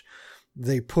much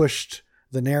they pushed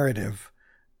the narrative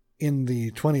in the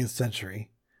 20th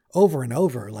century over and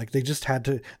over. Like, they just had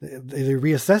to, they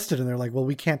reassessed it, and they're like, well,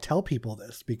 we can't tell people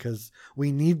this because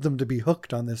we need them to be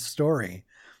hooked on this story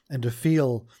and to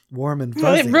feel warm and fuzzy.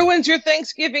 Well, it ruins your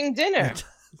Thanksgiving dinner.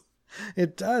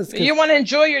 It does. You want to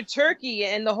enjoy your turkey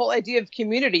and the whole idea of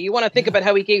community. You want to think about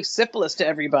how he gave syphilis to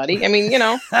everybody. I mean,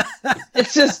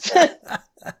 it's just...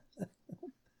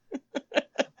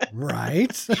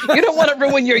 Right. You don't want to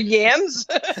ruin your yams.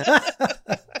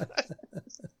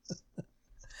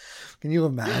 Can you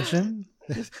imagine?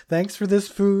 Thanks for this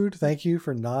food. Thank you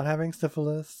for not having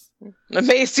syphilis. The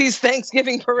Macy's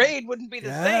Thanksgiving parade wouldn't be the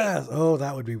same. Oh,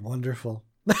 that would be wonderful.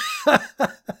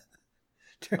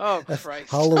 Oh,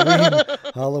 Christ.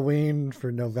 Halloween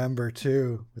for November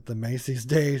too, with the Macy's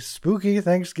Day Spooky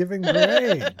Thanksgiving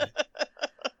Parade.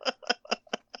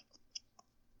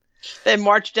 They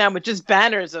marched down with just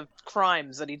banners of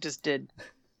crimes that he just did.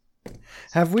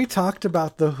 Have we talked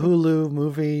about the Hulu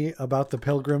movie about the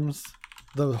Pilgrims?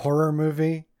 The horror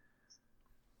movie?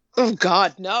 Oh,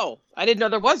 God, no. I didn't know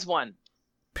there was one.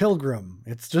 Pilgrim.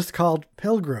 It's just called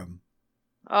Pilgrim.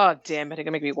 Oh, damn it. It's going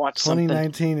to make me watch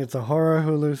 2019, something. It's a horror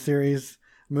Hulu series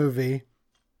movie.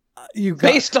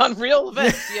 Based on real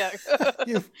events, yeah.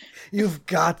 you've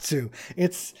got to.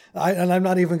 And I'm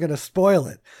not even going to spoil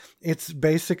it. It's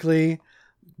basically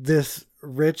this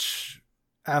rich,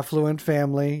 affluent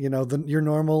family, your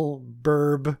normal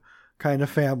burb kind of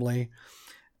family,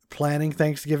 planning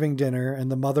Thanksgiving dinner,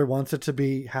 and the mother wants it to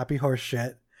be happy horse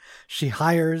shit. She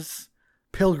hires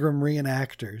Pilgrim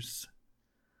reenactors.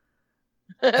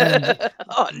 And,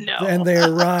 oh no! And they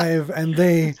arrive, and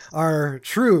they are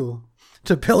true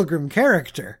to Pilgrim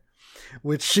character,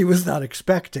 which she was not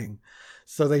expecting.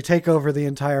 So they take over the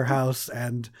entire house,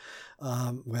 and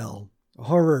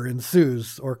horror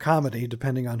ensues, or comedy,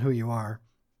 depending on who you are.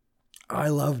 I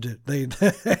loved it. They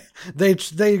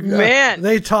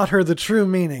taught her the true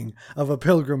meaning of a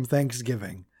Pilgrim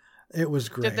Thanksgiving. It was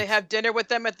great. Did they have dinner with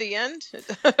them at the end?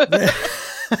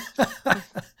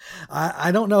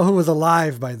 I don't know who was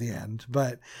alive by the end,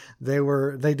 but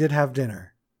they did have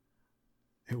dinner.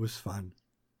 It was fun.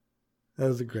 That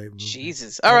was a great movie.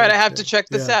 Jesus. All right, I have to check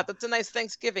this out. That's a nice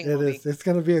Thanksgiving movie. It is. It's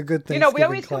going to be a good Thanksgiving we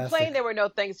always classic. complain there were no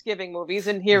Thanksgiving movies,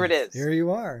 and here it is. Here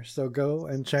you are. So go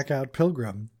and check out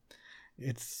Pilgrim.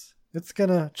 It's going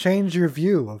to change your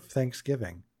view of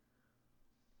Thanksgiving.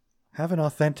 Have an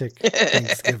authentic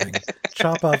Thanksgiving.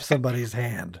 Chop off somebody's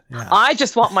hand. Yeah. I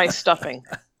just want my stuffing.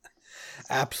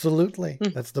 Absolutely.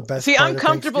 That's the best. See, I'm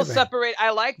comfortable separate.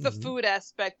 I like the food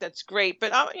aspect. That's great.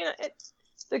 But,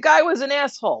 the guy was an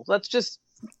asshole. Let's just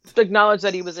acknowledge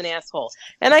that he was an asshole.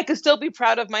 And I can still be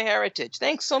proud of my heritage.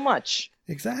 Thanks so much.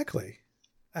 Exactly.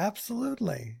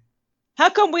 Absolutely. How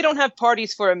come we don't have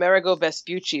parties for Amerigo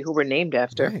Vespucci, who we're named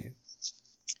after? Right.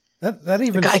 That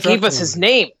even the guy gave us his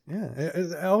name. Yeah,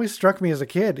 it always struck me as a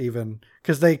kid, even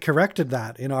because they corrected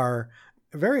that in our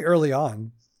very early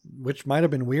on, which might have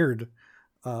been weird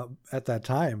at that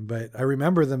time. But I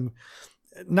remember them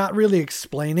not really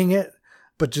explaining it,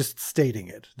 but just stating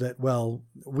it that, well,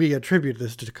 we attribute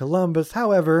this to Columbus.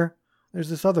 However, there's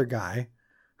this other guy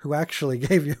who actually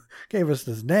gave us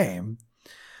this name.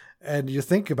 And you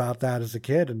think about that as a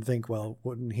kid and think, well,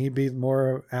 wouldn't he be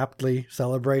more aptly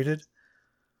celebrated?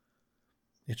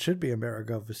 It should be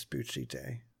Amerigo Vespucci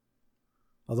Day.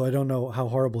 Although I don't know how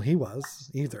horrible he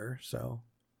was either, so.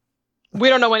 We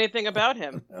don't know anything about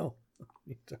him. No.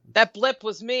 That blip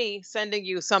was me sending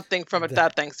you something from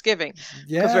about Thanksgiving.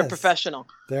 Because we're professional.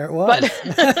 There it was.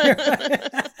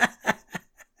 But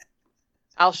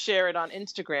I'll share it on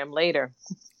Instagram later.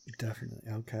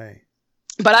 Definitely. Okay.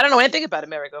 But I don't know anything about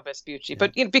Amerigo Vespucci,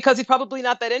 but because he's probably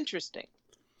not that interesting.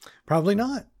 Probably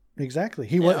not. Exactly.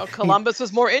 Columbus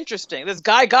was more interesting. This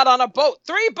guy got on a boat,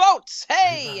 3 boats.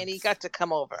 Hey, and he got to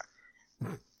come over.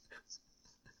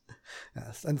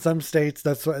 Yes, and some states,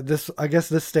 that's what I guess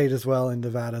this state as well in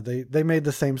Nevada, they made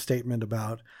the same statement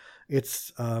about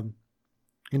it's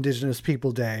Indigenous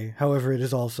People Day. However, it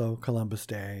is also Columbus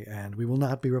Day, and we will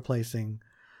not be replacing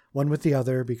one with the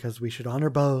other because we should honor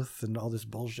both and all this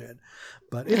bullshit.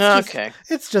 But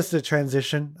it's just a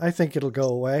transition. I think it'll go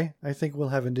away. I think we'll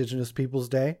have Indigenous Peoples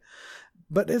Day.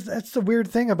 But that's the weird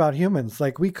thing about humans.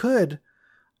 Like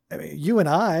you and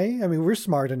I mean, we're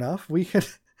smart enough. We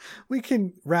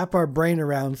can wrap our brain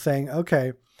around saying,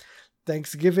 okay,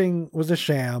 Thanksgiving was a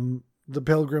sham. The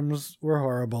Pilgrims were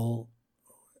horrible.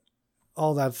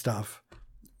 All that stuff.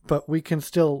 But we can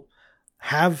still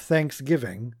have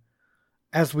Thanksgiving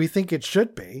as we think it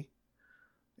should be.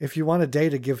 If you want a day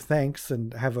to give thanks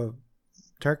and have a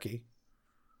turkey,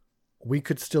 we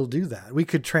could still do that. We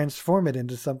could transform it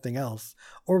into something else,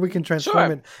 or we can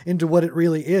transform it into what it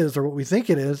really is or what we think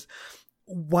it is,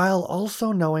 while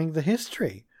also knowing the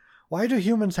history. Why do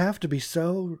humans have to be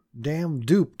so damn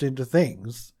duped into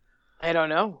things? I don't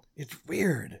know. It's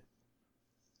weird.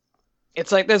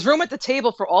 It's like there's room at the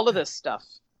table for all of this stuff.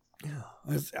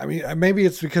 Yeah. I mean, maybe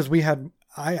it's because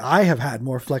I have had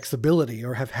more flexibility,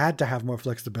 or have had to have more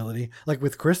flexibility, like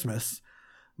with Christmas.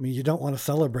 I mean, you don't want to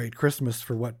celebrate Christmas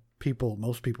for what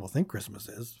most people think Christmas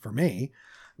is. For me,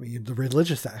 I mean, the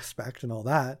religious aspect and all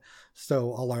that.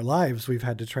 So all our lives, we've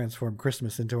had to transform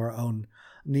Christmas into our own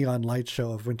neon light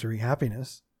show of wintry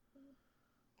happiness.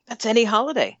 That's any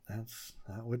holiday.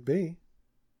 That would be.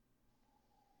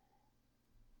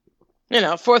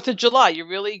 4th of July. You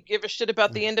really give a shit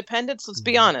about the independence? Let's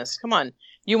be honest. Come on.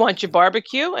 You want your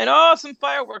barbecue and some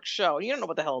fireworks show. You don't know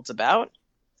what the hell it's about.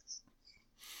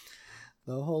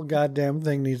 The whole goddamn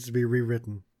thing needs to be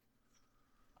rewritten.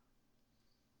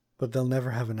 But they'll never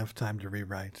have enough time to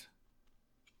rewrite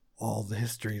all the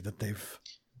history that they've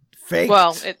faked.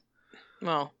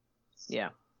 Well, yeah.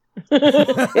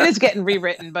 It is getting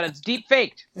rewritten, but it's deep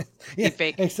faked. Deep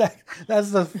fake. Exactly. That's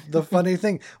the funny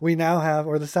thing. We now have,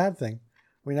 or the sad thing,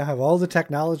 we now have all the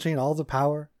technology and all the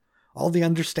power, all the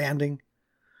understanding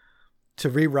to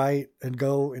rewrite and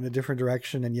go in a different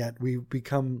direction, and yet we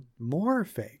become more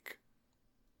fake.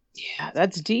 Yeah,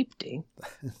 that's deep, D.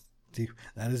 Deep.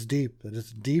 That is deep. That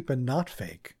is deep and not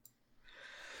fake.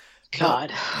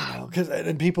 God.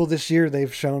 And people this year,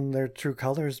 they've shown their true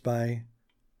colors by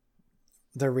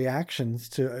their reactions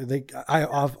to.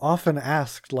 I've often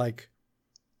asked, like,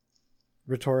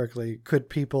 rhetorically, could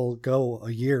people go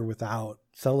a year without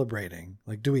celebrating?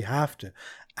 Like, do we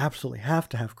absolutely have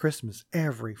to have Christmas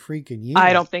every freaking year?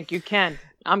 I don't think you can.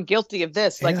 I'm guilty of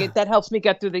this. Like, that helps me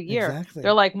get through the year. Exactly.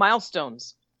 They're like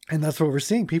milestones. And that's what we're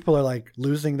seeing. People are like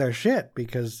losing their shit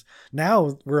because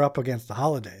now we're up against the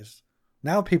holidays.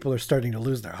 Now people are starting to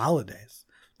lose their holidays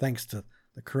thanks to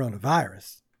the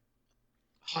coronavirus.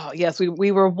 Oh, yes,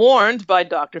 we were warned by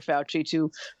Dr. Fauci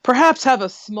to perhaps have a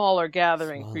smaller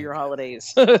gathering for your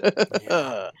holidays.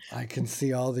 Yeah, I can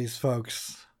see all these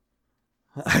folks.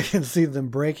 I can see them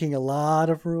breaking a lot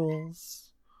of rules.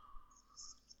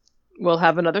 We'll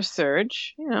have another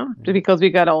surge, because we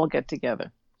got to all get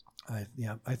together.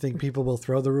 I think people will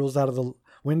throw the rules out of the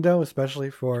window, especially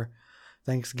for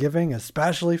Thanksgiving,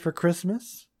 especially for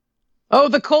Christmas. Oh,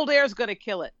 the cold air is going to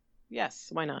kill it. Yes,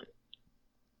 why not?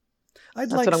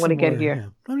 That's what I want to get here.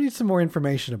 Yeah. I need some more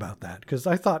information about that because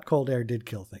I thought cold air did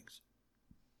kill things,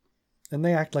 and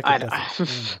they act like it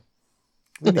doesn't.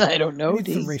 I don't know. We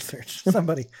need some research.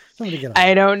 Somebody get on.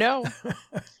 I don't know.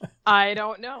 I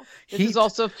don't know. This Heat. is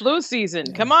also flu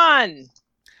season. Come on.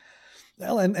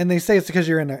 Well, and they say it's because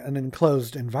you're in an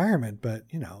enclosed environment, but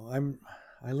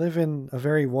I live in a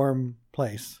very warm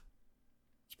place.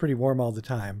 It's pretty warm all the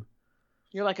time.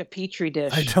 You're like a petri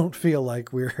dish. I don't feel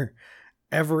like we're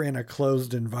ever in a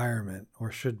closed environment,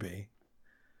 or should be.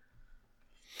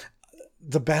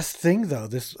 The best thing, though,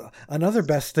 another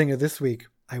best thing of this week,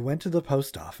 I went to the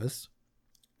post office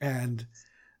and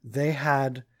they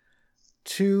had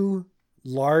 2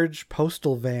 large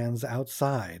postal vans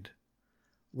outside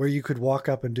where you could walk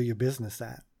up and do your business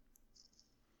at.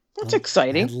 That's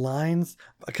exciting. Had lines,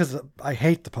 because I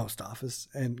hate the post office,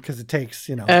 and because it takes,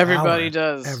 everybody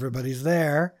does. Everybody's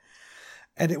there.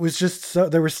 And it was just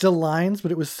there were still lines,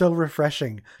 but it was so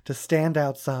refreshing to stand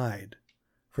outside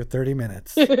for 30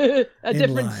 minutes. A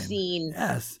different line. Scene.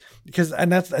 Yes. And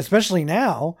that's especially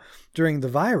now during the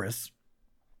virus.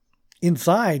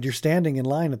 Inside, you're standing in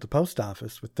line at the post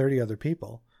office with 30 other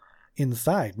people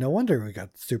inside. No wonder we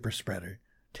got super spreader.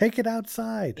 Take it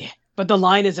outside. Yeah, but the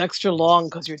line is extra long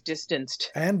because you're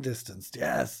distanced. And distanced,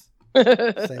 yes.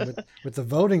 Same with the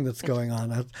voting that's going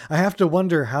on. I have to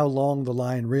wonder how long the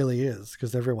line really is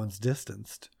because everyone's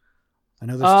distanced. I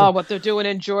know what they're doing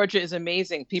in Georgia is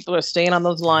amazing. People are staying on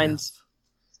those lines. Yes.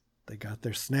 They got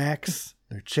their snacks,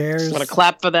 their chairs. I'm going to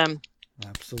clap for them.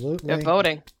 Absolutely. They're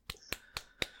voting.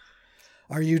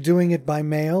 Are you doing it by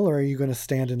mail or are you going to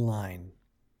stand in line?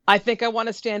 I think I want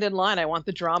to stand in line. I want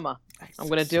the drama. I'm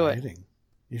going to do it.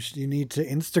 You need to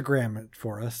Instagram it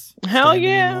for us. Hell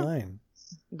yeah.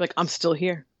 Like, I'm still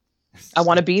here. I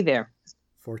want to be there.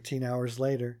 14 hours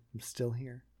later, I'm still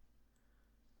here.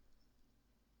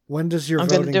 When does your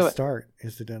voting start?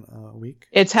 Is it in a week?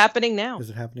 It's happening now. Is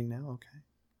it happening now? Okay.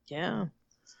 Yeah.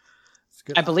 It's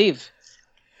good. I believe.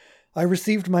 I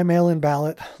received my mail-in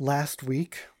ballot last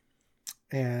week,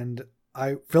 and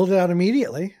I filled it out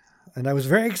immediately, and I was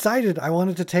very excited. I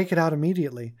wanted to take it out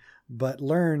immediately, but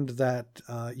learned that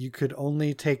you could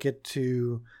only take it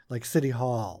to like City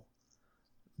Hall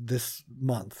this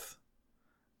month.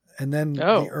 And then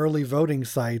the early voting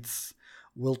sites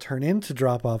will turn into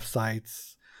drop-off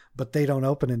sites, but they don't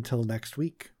open until next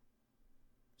week.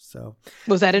 So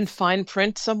was that in fine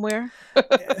print somewhere?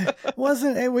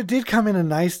 It did come in a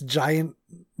nice giant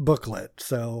booklet.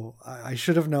 So I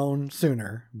should have known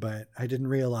sooner, but I didn't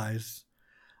realize.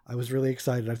 I was really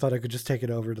excited. I thought I could just take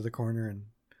it over to the corner and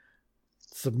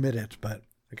submit it, but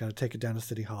I got to take it down to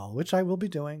City Hall, which I will be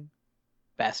doing.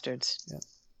 Bastards. Yeah.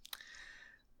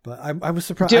 But I was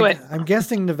surprised. Do it. I'm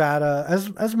guessing Nevada,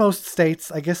 as most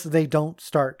states, I guess they don't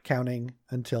start counting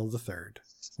until the 3rd,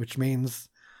 which means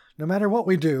no matter what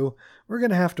we do, we're going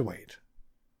to have to wait.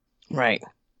 Right.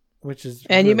 Which is,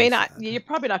 and really you may not. sad. You're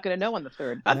probably not going to know on the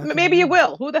 3rd. Maybe you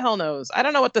will. Who the hell knows? I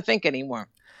don't know what to think anymore.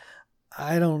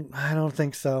 I don't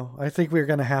think so. I think we're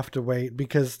going to have to wait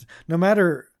because no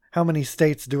matter how many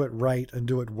states do it right and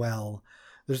do it well,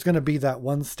 there's going to be that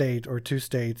one state or 2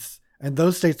 states, and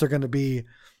those states are going to be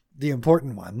the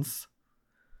important ones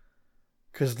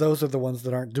because those are the ones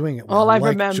that aren't doing it well. All I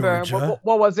remember,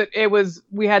 what was it? It was,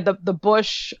 we had the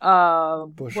Bush, Bush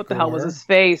what Gore. the hell was his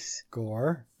face?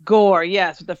 Gore,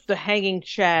 yes, the hanging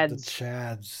Chads. The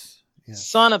Chads, yes.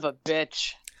 Son of a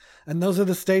bitch. And those are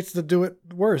the states that do it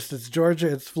worst. It's Georgia,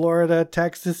 it's Florida,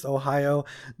 Texas, Ohio.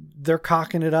 They're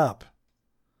cocking it up.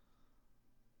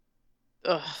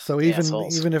 Ugh, so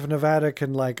even if Nevada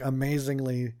can like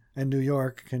amazingly, and New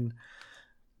York can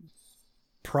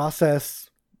process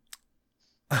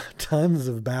tons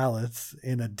of ballots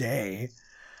in a day,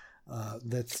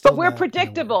 but we're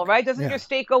predictable, right? Doesn't your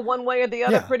state go one way or the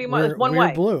other? Pretty much one way.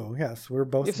 We're blue. Yes, we're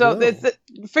both so blue.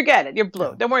 Forget it. You're blue.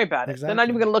 Yeah. Don't worry about it. Exactly. They're not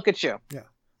even going to look at you. Yeah,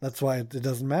 that's why it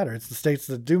doesn't matter. It's the states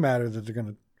that do matter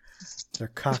that they're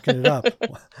cocking it up.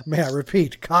 May I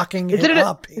repeat, cocking it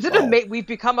up. Is it we've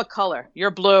become a color?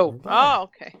 You're blue. Oh,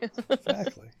 okay.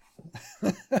 Exactly.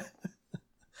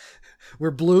 We're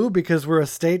blue because we're a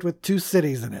state with 2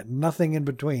 cities in it, nothing in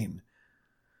between.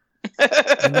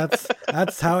 And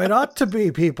that's how it ought to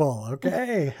be, people.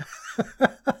 Okay.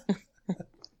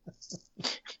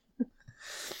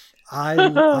 I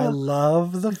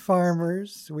love the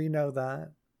farmers. We know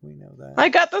that. I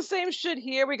got the same shit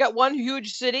here. We got one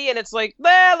huge city, and it's like,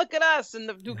 look at us,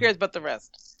 and who cares about the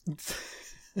rest?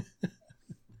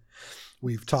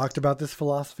 We've talked about this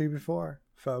philosophy before,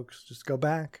 folks. Just go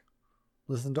back.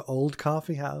 Listen to Old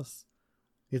Coffee House.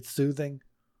 It's soothing.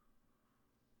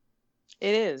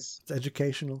 It is. It's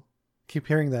educational. Keep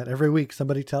hearing that. Every week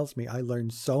somebody tells me I learn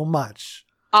so much.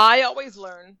 I always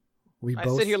learn. I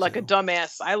sit here like a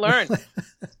dumbass. I learn.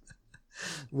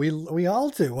 We all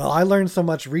do. Well, I learned so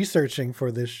much researching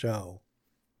for this show.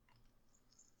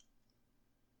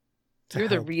 You're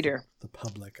the reader. The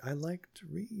public. I like to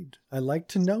read. I like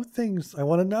to know things. I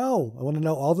want to know. I want to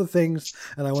know all the things,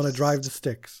 and I want to drive the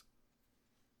sticks.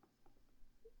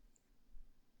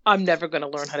 I'm never going to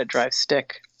learn how to drive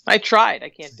stick. I tried. I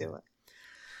can't do it.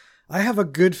 I have a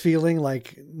good feeling,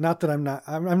 like, not that I'm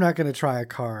not going to try a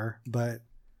car, but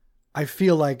I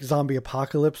feel like zombie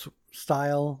apocalypse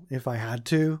style, if I had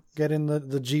to get in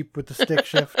the Jeep with the stick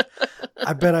shift,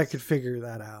 I bet I could figure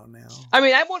that out now. I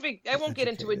mean, I won't get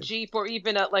into a Jeep or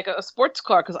even a sports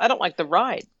car because I don't like the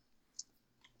ride.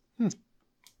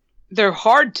 They're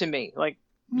hard to me. Like,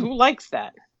 who likes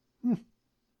that?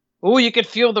 Oh, you could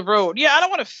feel the road. Yeah, I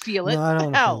don't want to feel it. No, I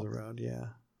don't want to feel the road. Yeah,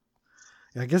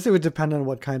 I guess it would depend on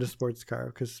what kind of sports car,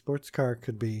 because sports car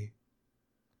could be.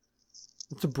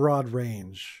 It's a broad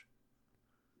range.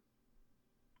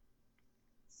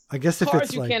 I guess if cars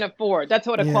it's you like, can't afford. That's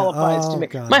what it qualifies to me.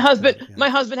 God, my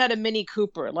husband had a Mini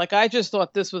Cooper. Like, I just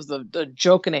thought this was the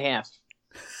joke and a half.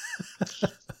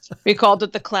 We called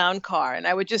it the clown car, and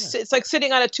I would just it's like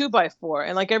sitting on a 2x4,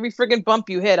 and like every friggin' bump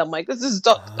you hit, I'm like,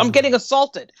 I'm getting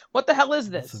assaulted. What the hell is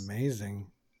this? That's amazing.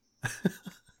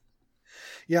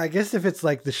 Yeah, I guess if it's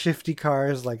like the shifty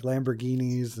cars like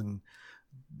Lamborghinis and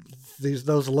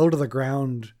those low to the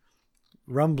ground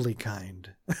rumbly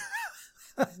kind.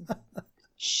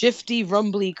 Shifty,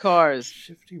 rumbly cars.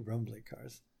 Shifty, rumbly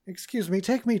cars. Excuse me,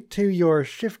 take me to your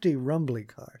shifty, rumbly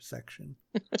car section,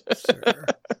 sir.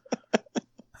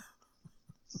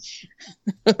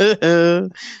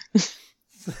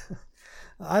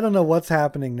 I don't know what's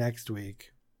happening next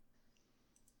week.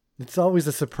 It's always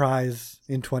a surprise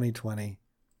in 2020.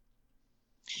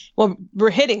 Well, we're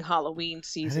hitting Halloween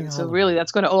season, so really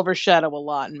that's going to overshadow a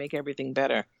lot and make everything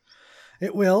better.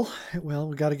 It will.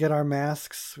 We got to get our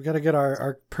masks. We got to get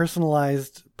our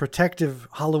personalized protective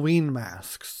Halloween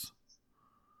masks.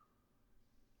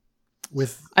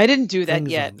 I didn't do that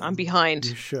yet. I'm behind.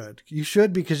 You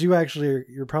should because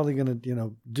you're probably going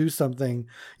to, do something.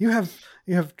 You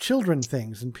have children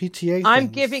things and PTA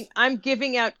things. I'm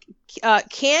giving out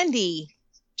candy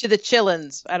to the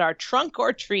chillins at our trunk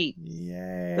or treat.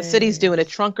 Yay. The city's doing a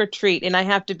trunk or treat, and I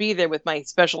have to be there with my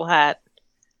special hat.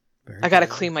 I got to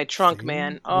clean my trunk,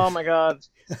 man. Oh my God.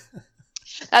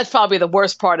 That's probably the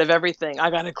worst part of everything.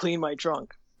 I got to clean my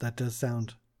trunk. That does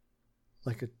sound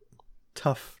like a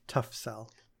tough sell.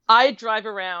 I drive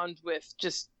around with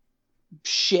just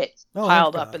shit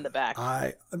piled up in the back.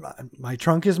 My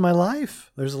trunk is my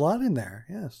life. There's a lot in there.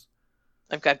 Yes.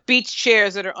 I've got beach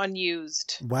chairs that are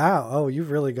unused. Wow. Oh,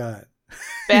 you've really got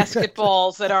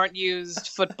basketballs that aren't used,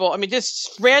 football. I mean,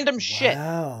 just random shit.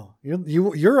 Wow.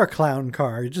 You're a clown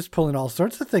car. You're just pulling all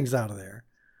sorts of things out of there.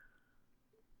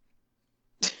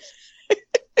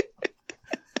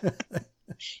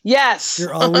 Yes.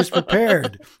 You're always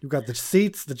prepared. You've got the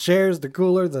seats, the chairs, the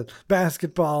cooler, the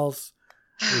basketballs.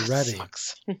 You're ready.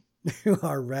 Sucks. You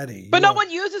are ready. But no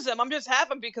one uses them. I'm just have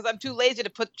them because I'm too lazy to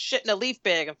put shit in a leaf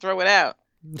bag and throw it out.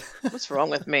 What's wrong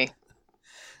with me?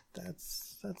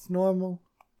 That's normal.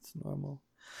 It's normal.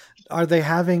 Are they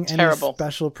having any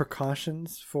special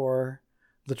precautions for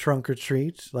the trunk or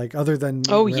treat? Like other than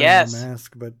wearing a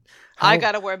mask, but I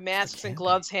gotta wear masks and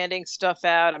gloves handing stuff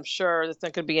out. I'm sure there's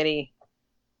not gonna be any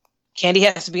candy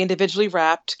has to be individually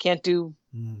wrapped. Can't do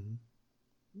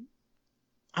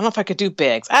I don't know if I could do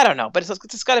bags. I don't know, but it's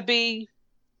just got to be,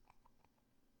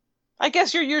 I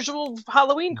guess, your usual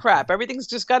Halloween crap. Everything's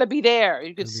just got to be there.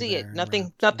 You could see it.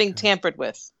 Nothing tampered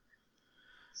with.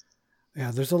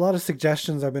 Yeah, there's a lot of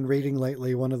suggestions I've been reading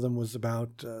lately. One of them was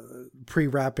about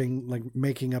pre-wrapping, like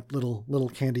making up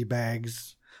little candy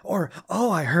bags. Or,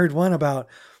 I heard one about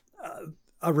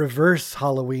a reverse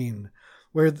Halloween.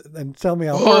 And tell me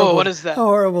how horrible, what is that? How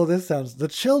horrible this sounds. The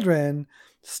children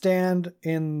stand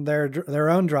in their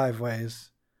own driveways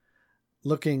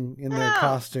looking in their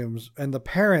costumes, and the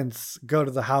parents go to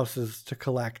the houses to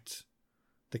collect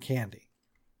the candy.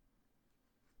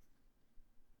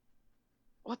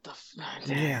 What the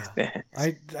yeah.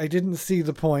 I didn't see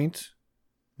the point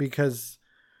because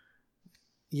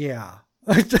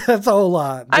that's a whole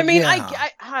lot. I mean,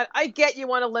 I get you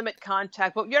want to limit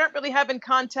contact, but you're not really having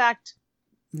contact.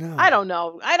 No. I don't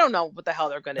know what the hell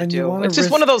they're going to do. It's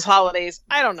just one of those holidays.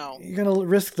 I don't know. You're going to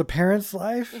risk the parent's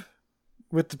life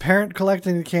with the parent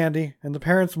collecting the candy, and the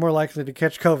parent's more likely to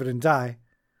catch COVID and die.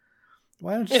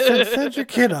 Why don't you send your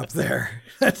kid up there?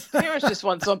 Parents just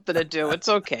want something to do. It's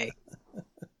okay.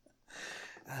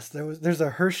 Yes, there's a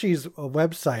Hershey's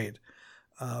website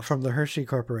from the Hershey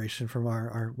Corporation, from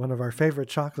our one of our favorite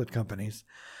chocolate companies,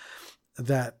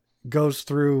 that goes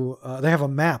through. They have a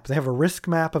map. They have a risk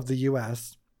map of the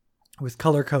U.S. with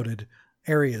color-coded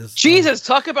areas. Jesus,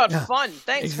 talk about fun.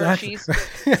 Thanks, exactly.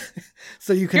 Hershey's.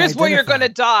 So you can Here's where you're going to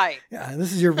die. Yeah,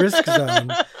 this is your risk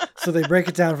zone. So they break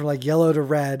it down from like yellow to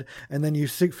red, and then you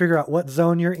figure out what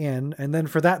zone you're in. And then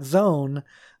for that zone,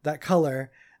 that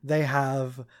color, they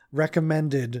have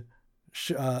recommended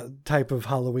type of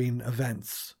Halloween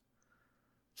events.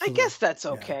 So I guess that's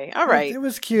okay. All right. It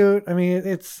was cute. I mean,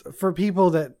 it's for people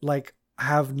that like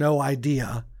have no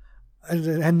idea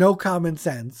and no common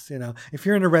sense. You know, if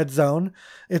you're in a red zone,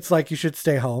 it's like you should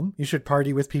stay home. You should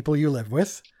party with people you live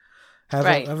with.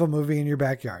 Have a movie in your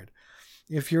backyard.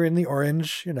 If you're in the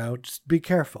orange, you know, just be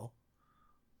careful.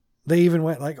 They even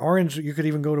went like orange. You could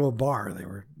even go to a bar.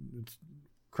 It's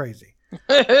crazy.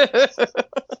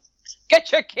 Get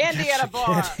your candy at a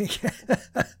bar.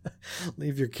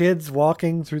 Leave your kids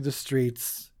walking through the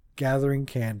streets, gathering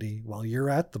candy while you're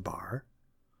at the bar.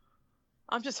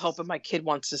 I'm just hoping my kid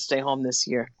wants to stay home this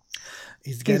year.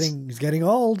 He's getting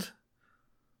old.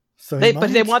 So they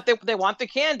want the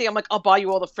candy. I'm like, I'll buy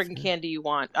you all the freaking candy you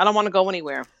want. I don't want to go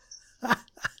anywhere.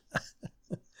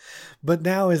 But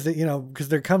now is that, you know, because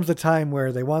there comes a time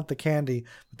where they want the candy,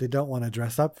 but they don't want to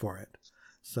dress up for it.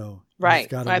 So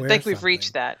right, I think we've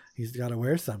reached that. He's got to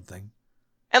wear something.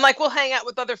 And like we'll hang out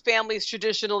with other families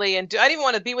traditionally, and I didn't even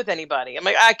want to be with anybody. I'm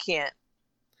like, I can't.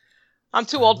 I'm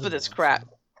too old for this crap.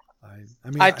 I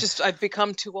mean, I've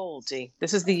become too old, D.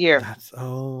 This is the year.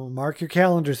 Mark your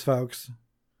calendars, folks.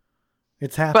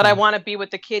 It's happening. But I want to be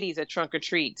with the kiddies at trunk or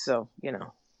treat, so, you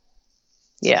know.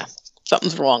 Yeah,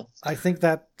 something's wrong. I think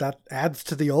that adds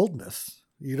to the oldness.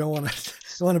 You don't want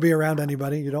to be around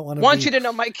anybody. You don't want to. Want you to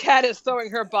know my cat is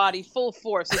throwing her body full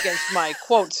force against my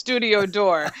quote studio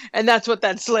door, and that's what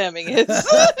that slamming is.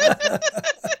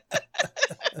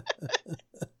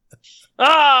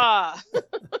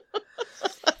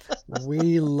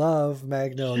 We love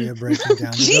Magnolia breaking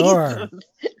down the door.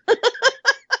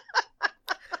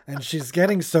 And she's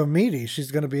getting so meaty, she's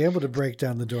going to be able to break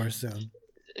down the door soon.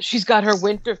 She's got her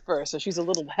winter fur, so she's a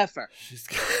little heifer. She's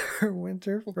got her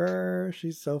winter fur.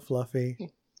 She's so fluffy.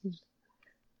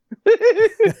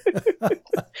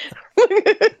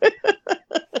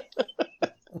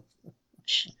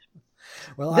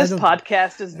 Well, this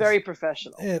podcast is very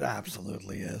professional. It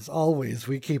absolutely is. Always.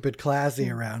 We keep it classy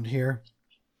around here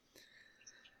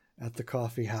at the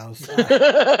coffee house.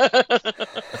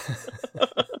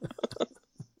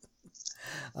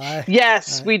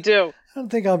 Yes, we do. I don't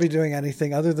think I'll be doing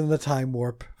anything other than the time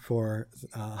warp for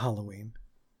Halloween.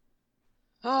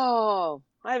 Oh,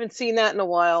 I haven't seen that in a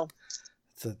while.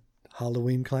 It's a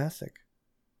Halloween classic.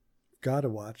 Gotta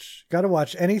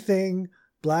watch anything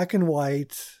black and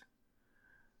white,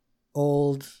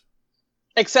 old.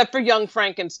 Except for Young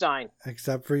Frankenstein.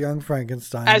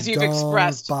 As you've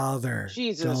expressed. Don't bother.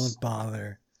 Jesus. Don't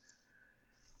bother.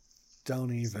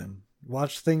 Don't even.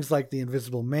 Watch things like The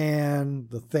Invisible Man,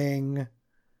 The Thing.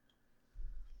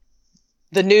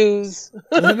 The News.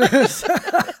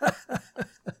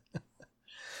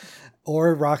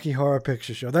 Or Rocky Horror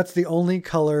Picture Show. That's the only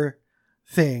color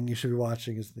thing you should be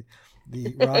watching is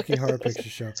the Rocky Horror Picture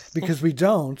Show. Because we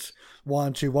don't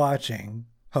want you watching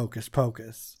Hocus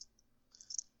Pocus.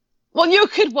 Well, you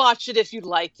could watch it if you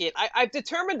like it. I've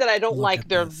determined that I don't like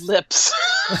their lips.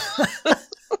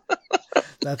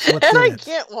 That's what and did I it.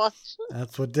 Can't watch it.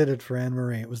 That's what did it for Anne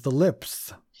Marie. It was the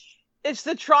lips. It's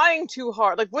the trying too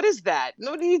hard. Like, what is that?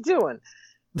 What are you doing?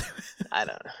 I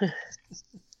don't know.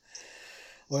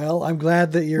 Well, I'm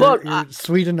glad that you're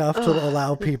sweet enough to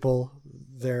allow people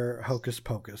their Hocus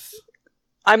Pocus.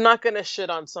 I'm not going to shit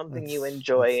on something you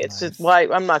enjoy. It's nice. Just why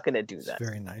I'm not going to do that. It's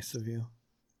very nice of you.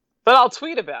 But I'll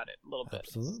tweet about it a little bit.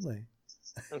 Absolutely.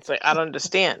 And say, I don't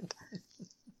understand.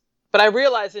 But I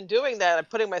realize in doing that, I'm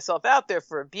putting myself out there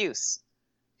for abuse.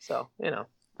 So, you know,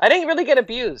 I didn't really get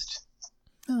abused.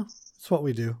 No, it's what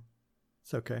we do.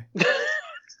 It's okay.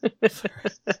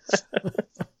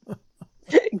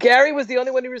 Gary was the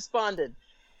only one who responded.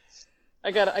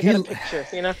 I got a picture,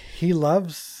 you know? He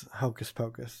loves Hocus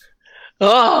Pocus.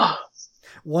 Oh!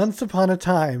 Once upon a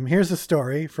time, here's a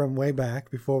story from way back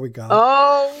before we go.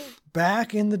 Oh!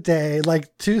 Back in the day,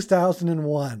 like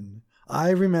 2001, I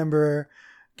remember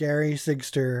Gary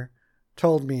Sigster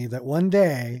told me that one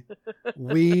day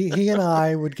he and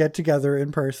I would get together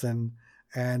in person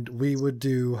and we would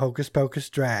do Hocus Pocus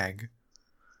drag.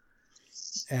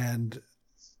 And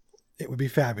it would be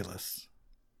fabulous.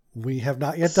 We have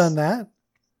not yet done that.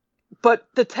 But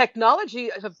the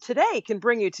technology of today can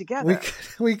bring you together.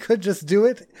 We could just do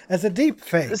it as a deep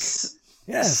fake.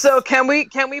 Yes. So can we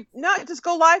just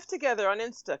go live together on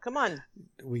Insta? Come on.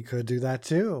 We could do that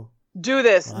too. Do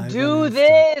this. Live do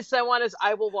this.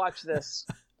 I will watch this.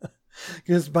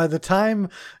 Because by the time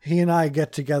he and I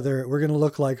get together, we're going to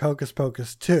look like Hocus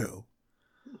Pocus 2.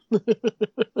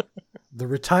 The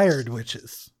retired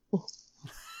witches.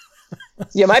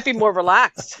 You might be more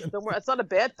relaxed. Don't worry, it's not a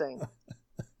bad thing.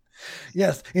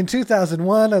 Yes, in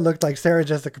 2001, I looked like Sarah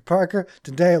Jessica Parker.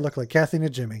 Today, I look like Kathy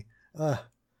Najimy.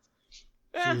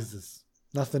 Jesus.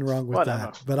 Nothing wrong with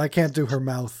that. But I can't do her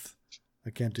mouth. I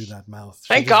can't do that mouth.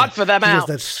 Thank God for that mouth. She does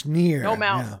that sneer. No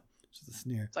mouth. Yeah, she's a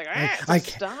sneer. It's like,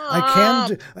 stop. I can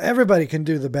do, everybody can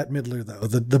do the Bette Midler, though.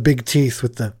 The big teeth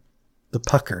with the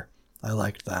pucker. I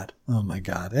liked that. Oh, my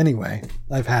God. Anyway,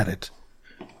 I've had it.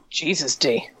 Jesus,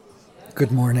 D.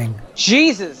 Good morning.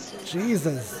 Jesus.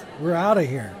 We're out of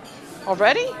here.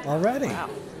 Already? Wow.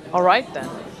 All right, then.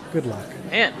 Good luck.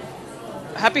 Man.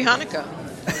 Happy Hanukkah.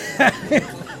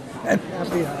 And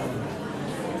happy Halloween.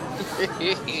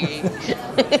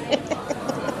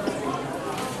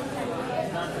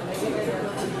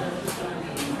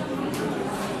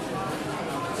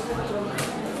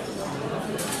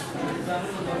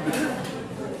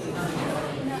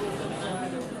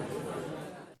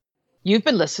 You've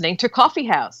been listening to Coffee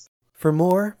House. For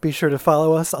more, be sure to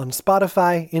follow us on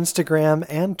Spotify, Instagram,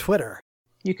 and Twitter.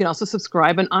 You can also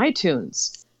subscribe on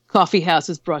iTunes. Coffee House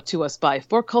is brought to us by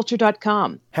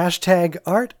forculture.com.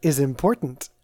 #art is important.